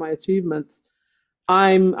others for my achievements,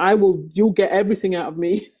 you'll get everything out of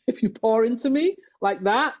me. If you pour into me like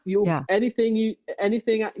that, you'll Yeah. anything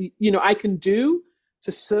I can do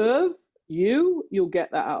to serve you, you'll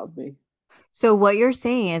get that out of me. So what you're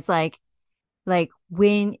saying is like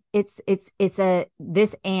when it's a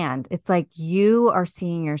this and it's like you are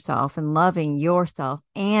seeing yourself and loving yourself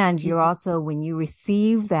and you're Mhm. also when you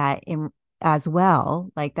receive that in as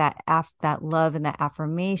well like that love and that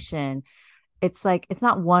affirmation it's like it's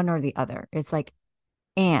not one or the other it's like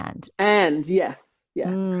and And yes, yes.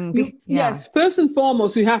 yeah Yes, first and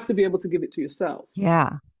foremost, you have to be able to give it to yourself,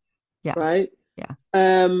 yeah yeah right? yeah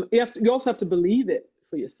You also have to believe it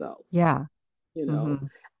for yourself, yeah you know. mm-hmm.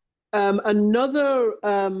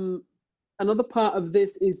 Another part of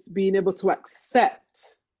this is being able to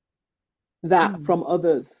accept that Mm. from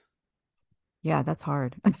others, Yeah, that's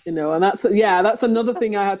hard. and that's another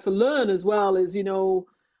thing I had to learn as well is,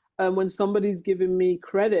 when somebody's giving me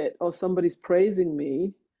credit or somebody's praising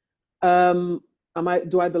me, um,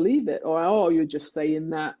 do I believe it? Or, oh, you're just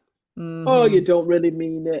saying that. Oh, you Mm-hmm. don't really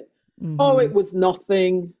mean it. Oh, Mm-hmm. it was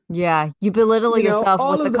nothing. Yeah, you belittle yourself with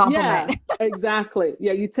All the of the, compliment. yeah, exactly.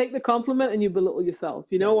 Yeah, you take the compliment and you belittle yourself,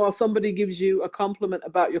 Yeah. or somebody gives you a compliment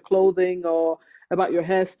about your clothing or about your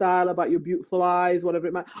hairstyle, about your beautiful eyes, whatever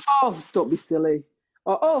it might. Oh, don't be silly.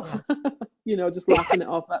 Or, oh, Yeah. just laughing it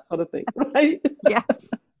off, that sort of thing, right? Yes.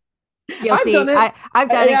 I've Guilty. done it. I've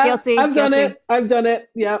done it. Yeah, Guilty. I've done Guilty. it. I've done it.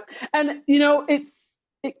 Yeah. And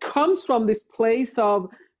it comes from this place of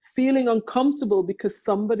feeling uncomfortable because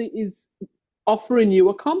somebody is offering you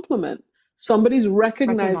a compliment. Somebody's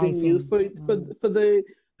recognizing you Recognizing. for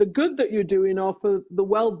the good that you're doing or for the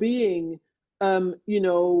well-being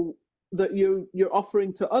that you're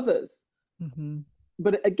offering to others. Mm-hmm.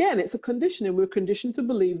 But again, it's a conditioning. We're conditioned to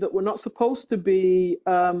believe that we're not supposed to be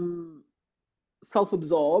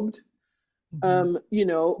self-absorbed.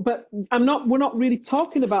 Mm-hmm. But we're not really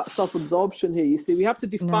talking about self-absorption here. You see, we have to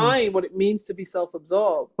No, define what it means to be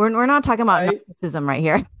self-absorbed, we're not talking about right? narcissism right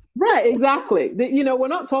here. Right, exactly. We're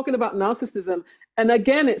not talking about narcissism. And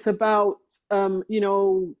again, it's about,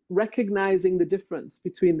 recognizing the difference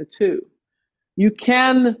between the two. You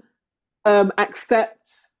can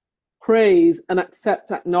accept praise and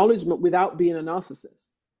accept acknowledgement without being a narcissist,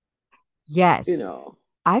 you Yes. know.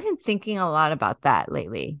 I've been thinking a lot about that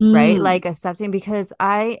lately, right? Mm, Like accepting because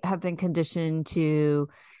I have been conditioned to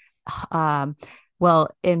um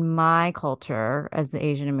in my culture as the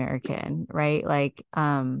Asian American, right? Like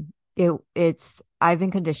it's I've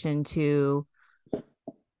been conditioned to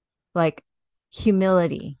like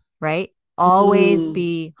humility, right? Always mm,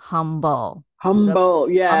 be humble. to the Humble, humble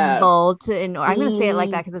yes. to, and I'm going to say it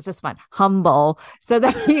like that Mm. because it's just fun. Humble. So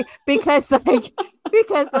that because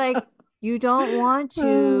like you don't want Uh,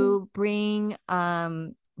 to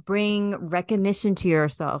bring recognition to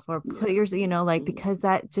yourself or put yeah. your, like, Mm. because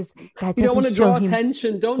that You don't doesn't want to show draw him.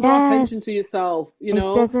 attention. Don't draw attention Yes. to yourself,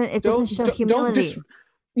 It doesn't show Don't humility.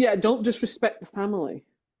 yeah, don't disrespect the family.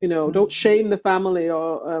 Don't Mhm. shame the family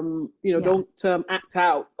or Yeah. don't act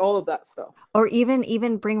out, all of that stuff. Or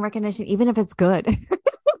even bring recognition, even if it's good.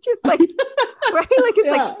 Just like, right? Like it's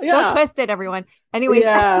like Yeah, so yeah. twisted, everyone. Anyways,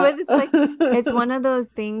 Yeah. but it's like it's one of those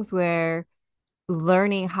things where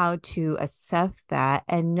learning how to accept that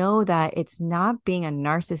and know that it's not being a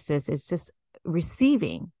narcissist, it's just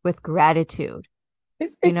receiving with gratitude, you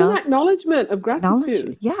It's an know, acknowledgement of acknowledge.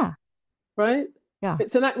 gratitude, Yeah. right? Yeah.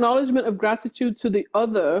 It's an acknowledgement of gratitude to the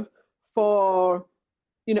other for,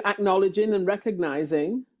 acknowledging and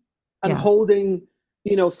recognizing and Yeah. holding,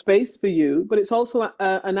 space for you. But it's also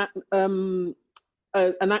an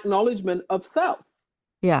acknowledgement of self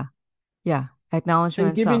Yeah. Yeah. and Acknowledgement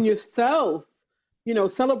of giving self. yourself,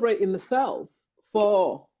 celebrating the self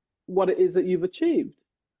for what it is that you've achieved.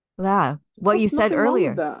 Yeah. What you said Nothing wrong with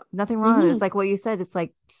earlier. that. Nothing wrong with it. Hmm. It's like what you said. It's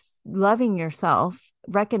like loving yourself,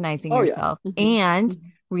 recognizing Oh yeah. yourself, Hmm. and Hmm.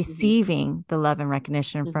 receiving the love and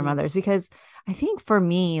recognition from Hmm. others. Because I think for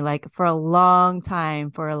me, like for a long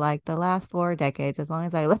time, for like the last 4 decades, as long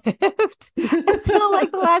as I lived until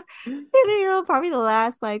like the last, probably the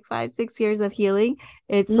last like 5, 6 years of healing,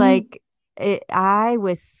 it's Mm. like I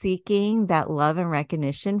was seeking that love and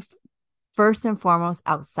recognition first and foremost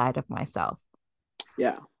outside of myself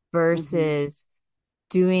Yeah. Hmm. versus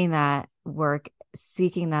doing that work,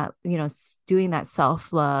 seeking that, doing that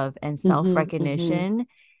self love and self Hmm. Hmm. recognition,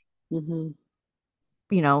 Hmm.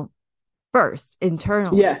 you know, first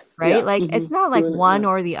internally, Yes. right? Yeah. Like Hmm. it's not like Doing it. one Yeah.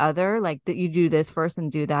 or the other, like that you do this first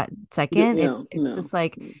and do that second. It's No. just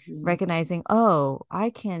like Hmm. recognizing, oh, I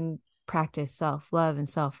can practice self love and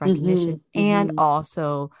self Hmm. recognition and Hmm.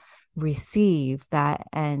 also receive that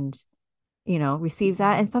and receive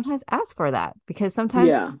that and sometimes ask for that because sometimes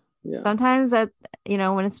Yeah. Yeah. sometimes that,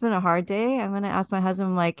 when it's been a hard day, I'm going to ask my husband,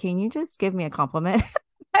 I'm like, can you just give me a compliment?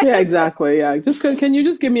 Yeah. It's like, Exactly. Yeah. Just can you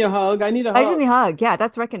just give me a hug? I need a I just hug. need a hug. Yeah,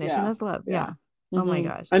 that's recognition. Yeah. That's love. Yeah. Yeah. Oh my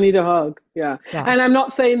gosh. I need a hug. Yeah. Yeah. And I'm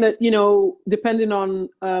not saying that, depending on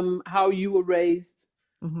how you were raised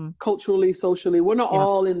Hmm. culturally, socially, we're not Yeah.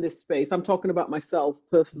 all in this space. I'm talking about myself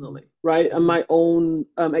Hmm. personally, right? And Hmm. my own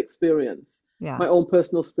experience, Yeah. my own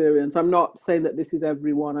personal experience. I'm not saying that this is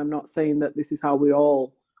everyone. I'm not saying that this is how we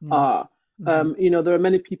all Yeah. are. Hmm. There are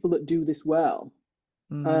many people that do this well.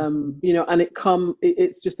 Hmm. And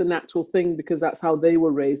it's just a natural thing because that's how they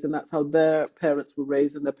were raised and that's how their parents were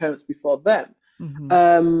raised and their parents before them. Hmm.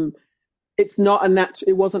 Um, it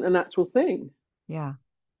wasn't a natural thing Yeah.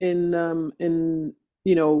 in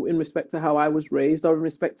respect to how I was raised or in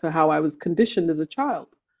respect to how I was conditioned as a child.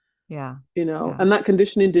 Yeah. Yeah. And that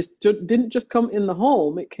conditioning didn't just come in the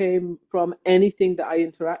home, it came from anything that I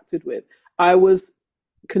interacted with. I was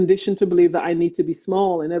conditioned to believe that I need to be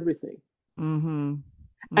small in everything. Hmm.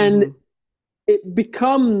 And Hmm. it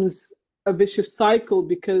becomes a vicious cycle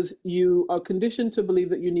because you are conditioned to believe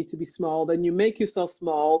that you need to be small, then you make yourself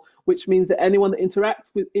small, which means that anyone that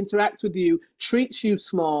interacts with you treats you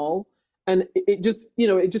small, and it just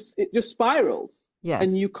spirals, and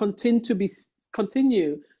Yes. you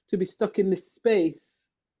continue to be stuck in this space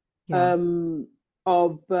Yeah. um,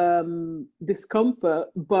 of discomfort,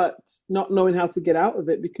 but not knowing how to get out of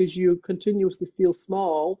it because you continuously feel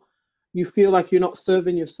small. You feel like you're not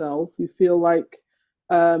serving yourself. You feel like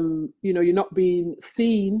you're not being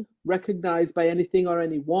seen, recognized by anything or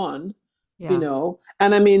anyone. Yeah.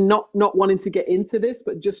 And I mean, not wanting to get into this,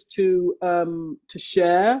 but just to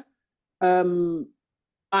share. Um,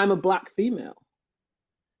 I'm a black female,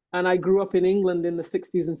 and I grew up in England in the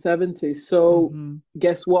 60s and 70s. So Hmm.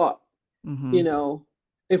 guess what? you Hmm. know,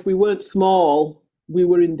 if we weren't small, we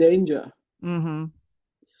were in danger. Hmm.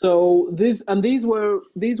 So these were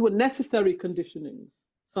necessary conditionings,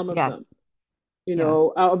 some of them, Yes. Yeah.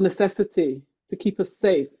 out of necessity to keep us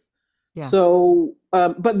safe. Yeah. So,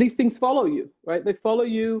 but these things follow you, right? They follow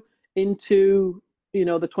you into,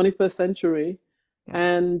 the 21st century, Yeah.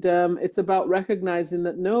 and it's about recognizing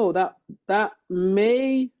that no, that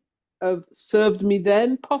may have served me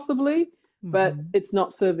then, possibly, but Hmm. it's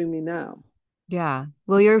not serving me now. Yeah.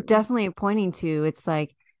 Well, you're definitely pointing to it's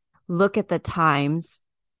like look at the times,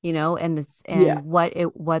 and this Yeah. and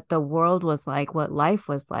what the world was like, what life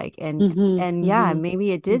was like. Mhm. And yeah, Mhm.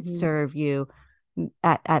 maybe it did Mhm. serve you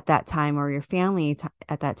at that time or your family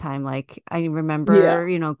at that time. Like I Yeah. remember,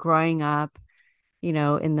 growing up, in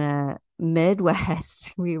the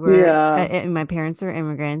Midwest. We were, Yeah. and my parents are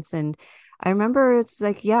immigrants. And I remember it's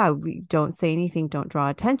like, yeah, we don't say anything, don't draw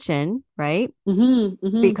attention, right?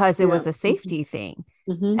 Because it Yeah. was a safety thing.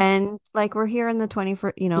 Hmm. And like we're here in the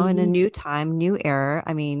 21st, in a Hmm. new time, new era.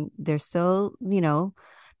 I mean, there's still,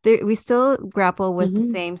 there, we still grapple with the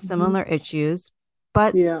Hmm. same Hmm. similar issues,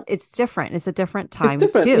 but Yeah. it's different. It's a different It's time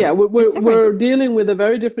different. Yeah. too. We're, It's we're, different. we're dealing with a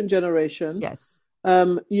very different generation. Yes.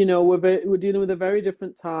 We're dealing with a very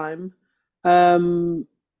different time. Um,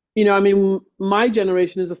 I mean, my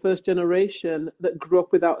generation is the first generation that grew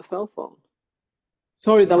up without a cell phone.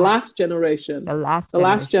 Sorry, the Yeah. last generation, The last the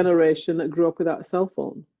last generation. generation that grew up without a cell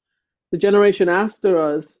phone. The generation after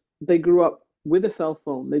us, they grew up with a cell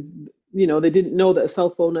phone. They didn't know that a cell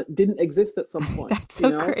phone didn't exist at some point, That's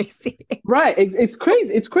so crazy. Right. It's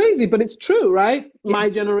crazy. It's crazy, but it's true, right? My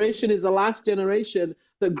Yes. generation is the last generation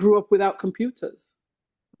that grew up without computers,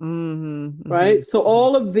 Mm-hmm, right? So mm-hmm.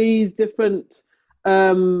 all of these different,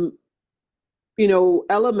 um,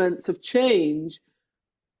 elements of change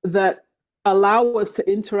that allow us to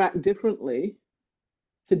interact differently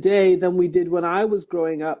today than we did when I was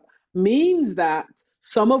growing up means that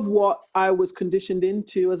some of what I was conditioned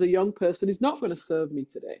into as a young person is not going to serve me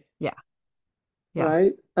today, Yeah. Yeah.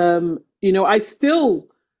 right? I still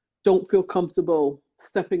don't feel comfortable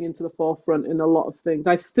stepping into the forefront in a lot of things.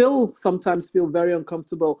 I still sometimes feel very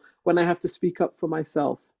uncomfortable when I have to speak up for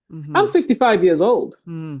myself. I'm Mm-hmm. 55 years old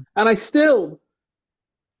Mm. and I still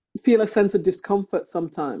feel a sense of discomfort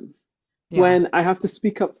sometimes Yeah. when I have to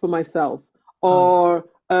speak up for myself Oh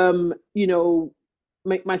yeah. or,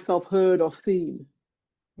 make myself heard or seen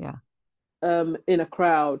Yeah. in a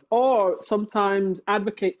crowd, or sometimes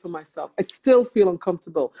advocate for myself. I still feel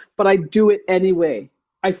uncomfortable, but I do it anyway.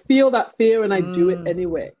 I feel that fear and I do it Mm.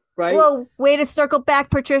 anyway, right? Whoa, way to circle back,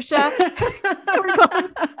 Patricia. We're going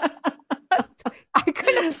fast. I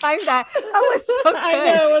couldn't have timed that. That was so I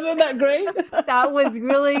good. know, wasn't that great? That was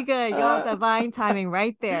really good. Y'all, divine timing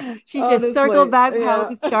right there. She just circled Honestly, back how yeah.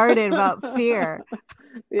 we started about fear.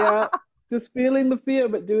 Yeah, just feeling the fear,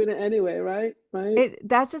 but doing it anyway, right? Right?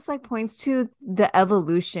 That just like points to the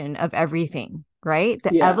evolution of everything, right?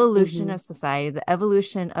 The Yeah. evolution Hmm. of society, the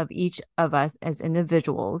evolution of each of us as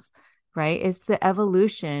individuals, right? It's the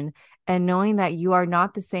evolution, and knowing that you are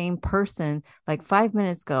not the same person like 5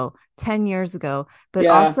 minutes ago, 10 years ago, but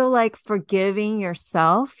Yeah. also like forgiving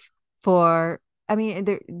yourself for, I mean,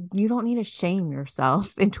 you don't need to shame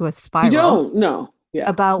yourself into a You spiral don't? No. Yeah.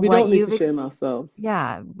 about We what don't need to you've shame ourselves.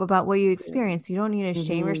 yeah, about what you Yeah. experience. You don't need to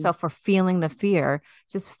shame Hmm. yourself for feeling the fear.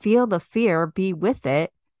 Just feel the fear, be with it,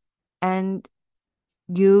 and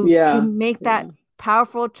you Yeah. can make that Yeah.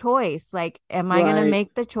 powerful choice. Like, am I going to Right.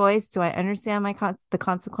 make the choice? Do I understand the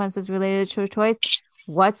consequences related to a choice?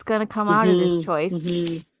 What's going to come out of this Hmm. choice?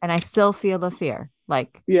 Hmm. And I still feel the fear.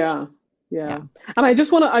 Like, Yeah. Yeah. yeah. And I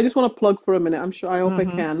just want to plug for a minute. I'm sure I hope I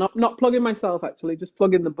Mm-hmm. can. Not plugging myself actually, just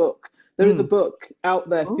plugging the book. There is a Mm. book out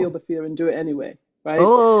there, Feel Oh, the Fear and Do It Anyway, right?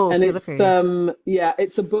 oh, And feel the it's fear. yeah,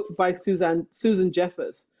 it's a book by Susan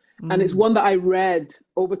Jeffers. And it's Mm. one that I read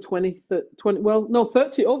over 20 well, no,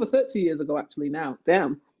 30 over 30 years ago actually now.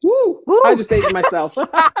 Damn. Woo! I Woo! just aged myself.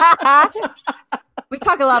 We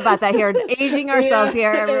talk a lot about that here, aging ourselves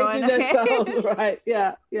Yeah, here, everyone. aging Okay. ourselves, right?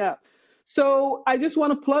 Yeah, yeah. So I just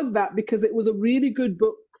want to plug that because it was a really good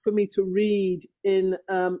book for me to read in,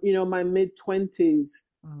 my mid 20s.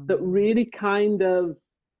 That Mm. really kind of,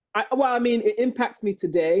 well, I mean, it impacts me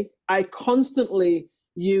today. I constantly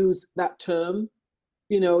use that term,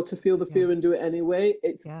 to feel the Yeah. fear and do it anyway.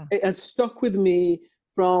 Yeah. It has stuck with me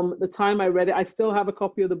from the time I read it. I still have a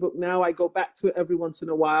copy of the book now. I go back to it every once in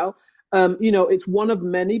a while. It's one of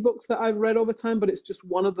many books that I've read over time, but it's just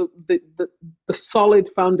one of the solid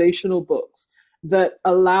foundational books that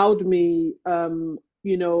allowed me,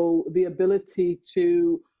 the ability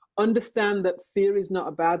to understand that fear is not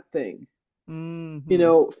a bad thing.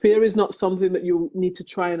 Mm-hmm. Fear is not something that you need to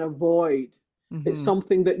try and avoid. It's Mm-hmm.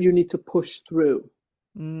 something that you need to push through,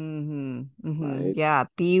 Mm-hmm. Mm-hmm. right? Yeah.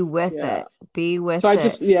 Be with Yeah. it. Be So with I it.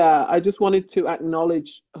 just, yeah, I just wanted to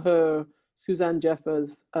acknowledge her, Suzanne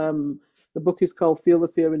Jeffers. The book is called Feel the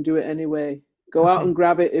Fear and Do It Anyway. Go out Okay. and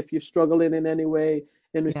grab it if you're struggling in any way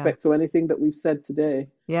in Yeah. respect to anything that we've said today.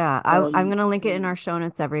 Yeah. I'm Um, gonna link it in our show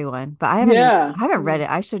notes, everyone. But yeah, I haven't yeah. read it.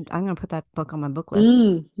 I'm gonna put that book on my book list.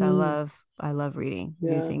 So Mm. I love reading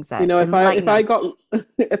new Yeah. things that If enlighten I us. got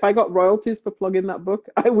if I got royalties for plugging that book,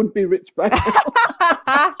 I would be rich by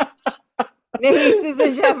now. Maybe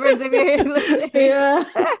Susan Jeffers, if you're listening. Yeah.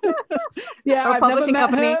 Yeah, Or I've never publishing met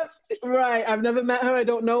company. her. Right. I've never met her. I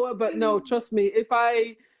don't know her, but no, trust me, if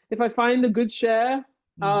I find a good share,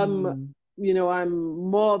 Mm-hmm. I'm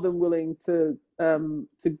more than willing to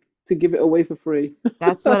to give it away for free.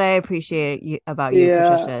 That's what I appreciate about you, Yeah.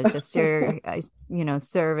 Patricia. Just your,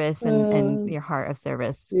 service and Uh, your heart of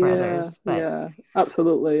service for yeah, others. But yeah,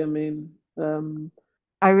 absolutely. I mean,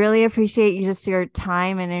 I really appreciate you just your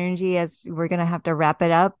time and energy as we're gonna have to wrap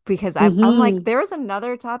it up because I'm like, mhm. there was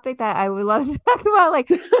another topic that I would love to talk about, like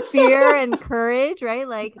fear and courage, right?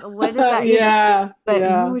 Like, what does that even? Yeah, But maybe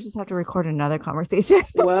yeah. we just have to record another conversation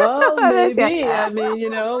Well, about this. maybe. I Yeah.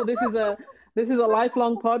 mean, this is a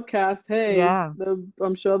lifelong podcast. Hey, Yeah.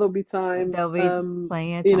 I'm sure there'll be time, There'll be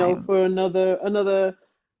plenty of time. for another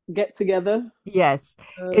get together. Yes.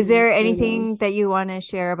 Is there You know. anything that you want to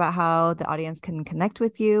share about how the audience can connect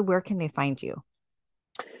with you? Where can they find you?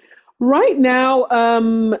 Right now,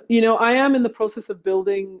 I am in the process of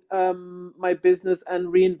building my business and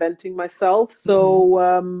reinventing myself. Mm-hmm.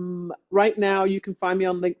 So right now, you can find me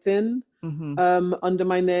on LinkedIn Mm-hmm. under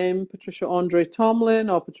my name, Patricia Andre Tomlin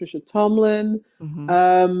or Patricia Tomlin.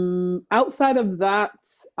 Mm-hmm. Outside of that,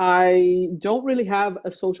 I don't really have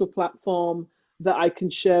a social platform that I can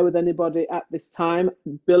share with anybody at this time.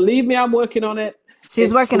 Believe me, I'm working on it.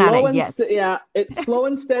 She's working on it. Yes. Yeah, it's slow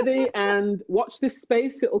and steady. And watch this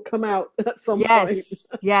space; it'll come out at some point. Yes.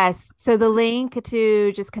 Yes. So the link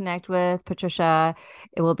to just connect with Patricia,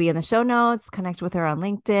 it will be in the show notes. Connect with her on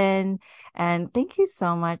LinkedIn. And thank you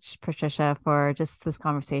so much, Patricia, for just this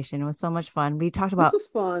conversation. It was so much fun. We talked This about was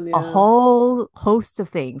fun. a Yeah. whole host of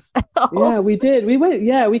things. Yeah, we did. We went,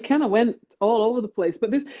 yeah, we kind of went all over the place.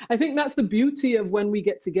 But I think that's the beauty of when we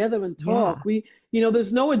get together and Yeah. talk.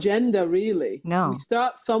 There's no agenda really. We No.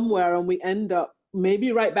 start somewhere and we end up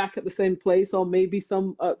maybe right back at the same place or maybe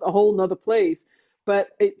a whole nother place. But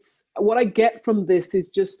it's what I get from this is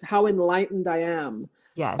just how enlightened I am,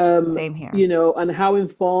 Yes. Same here. and how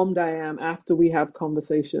informed I am after we have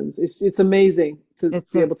conversations. It's amazing to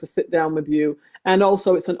It's be a able to sit down with you. And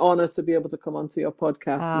also, it's an honor to be able to come onto your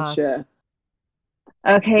podcast and uh, share.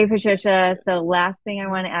 Okay, Patricia. So last thing I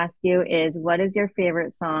want to ask you is what is your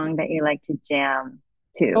favorite song that you like to jam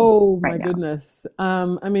to Oh right my now? goodness.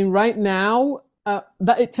 I mean, right now,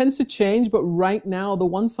 that it tends to change, but right now, the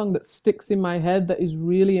one song that sticks in my head that is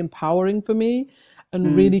really empowering for me and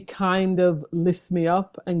Mm. really kind of lifts me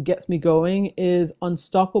up and gets me going is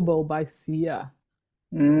Unstoppable by Sia.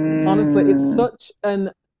 Honestly, it's Mm. such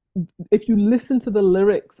an, if you listen to the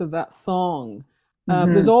lyrics of that song,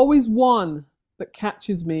 there's Hmm. always one that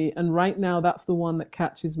catches me, and right now that's the one that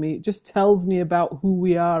catches me. It just tells me about who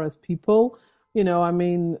we are as people. I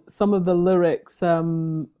mean, some of the lyrics,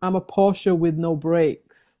 I'm a Porsche with no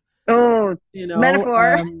brakes. Oh,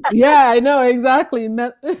 metaphor. Yeah, I know exactly. A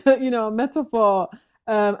metaphor.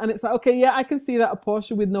 And it's like, okay, yeah, I can see that a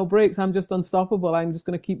Porsche with no brakes. I'm just unstoppable. I'm just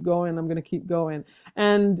going to keep going. I'm going to keep going.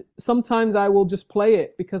 And sometimes I will just play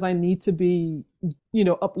it because I need to be,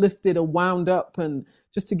 uplifted or wound up and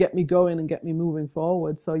just to get me going and get me moving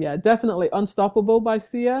forward. So yeah, definitely Unstoppable by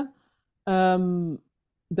Sia. Um,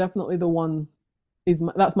 Definitely the one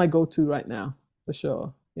that's my go-to right now for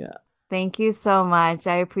sure. Yeah. Thank you so much.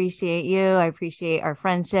 I appreciate you. I appreciate our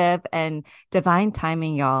friendship and divine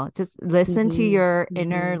timing, y'all. Just listen to Hmm. your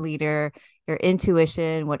inner Hmm. leader, your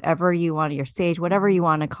intuition, whatever you want, your sage, whatever you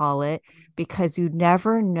want to call it, because you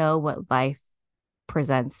never know what life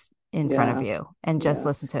presents in front of Yeah. you. And just Yeah.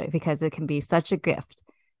 listen to it because it can be such a gift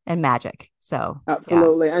and magic. So, yeah,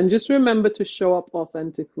 Absolutely. And just remember to show up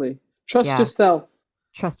authentically. Trust yeah. yourself.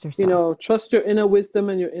 Trust yourself. Trust your inner wisdom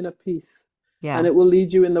and your inner peace, and Yeah. it will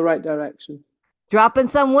lead you in the right direction. Dropping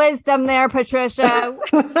some wisdom there, Patricia.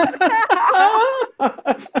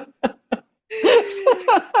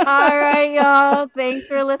 All right, y'all. Thanks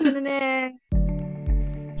for listening in.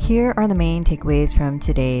 Here are the main takeaways from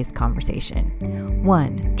today's conversation.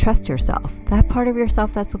 1, trust yourself. That part of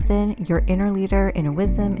yourself that's within your inner leader, inner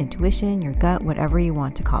wisdom, intuition, your gut, whatever you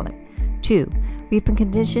want to call it. 2, we've been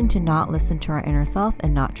conditioned to not listen to our inner self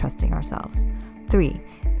and not trusting ourselves. 3,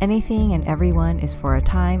 anything and everyone is for a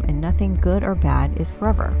time and nothing good or bad is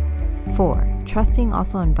forever. 4, trusting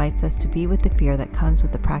also invites us to be with the fear that comes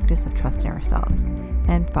with the practice of trusting ourselves.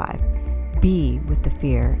 And 5, be with the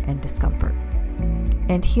fear and discomfort.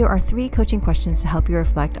 And here are 3 coaching questions to help you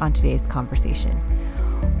reflect on today's conversation.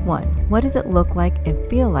 1, what does it look like and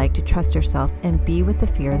feel like to trust yourself and be with the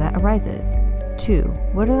fear that arises? 2,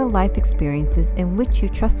 what are the life experiences in which you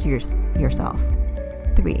trust yourself?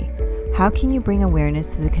 3, how can you bring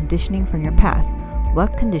awareness to the conditioning from your past?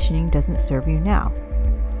 What conditioning doesn't serve you now?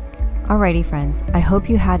 Alrighty, friends, I hope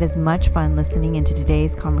you had as much fun listening into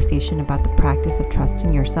today's conversation about the practice of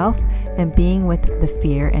trusting yourself and being with the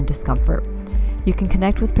fear and discomfort. You can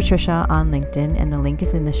connect with Patricia on LinkedIn, and the link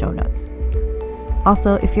is in the show notes.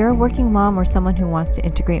 Also, if you're a working mom or someone who wants to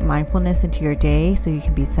integrate mindfulness into your day so you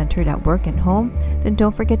can be centered at work and home, then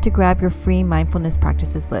don't forget to grab your free mindfulness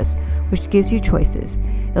practices list, which gives you choices.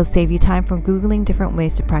 It'll save you time from Googling different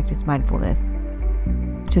ways to practice mindfulness.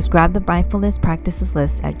 Just grab the mindfulness practices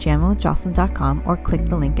list at jammingwithjocelyn.com or click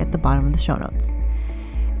the link at the bottom of the show notes.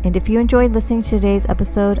 And if you enjoyed listening to today's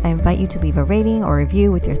episode, I invite you to leave a rating or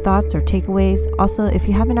review with your thoughts or takeaways. Also, if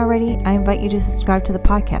you haven't already, I invite you to subscribe to the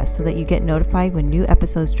podcast so that you get notified when new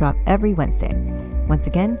episodes drop every Wednesday. Once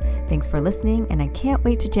again, thanks for listening, and I can't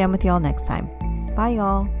wait to jam with y'all next time. Bye,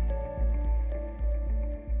 y'all.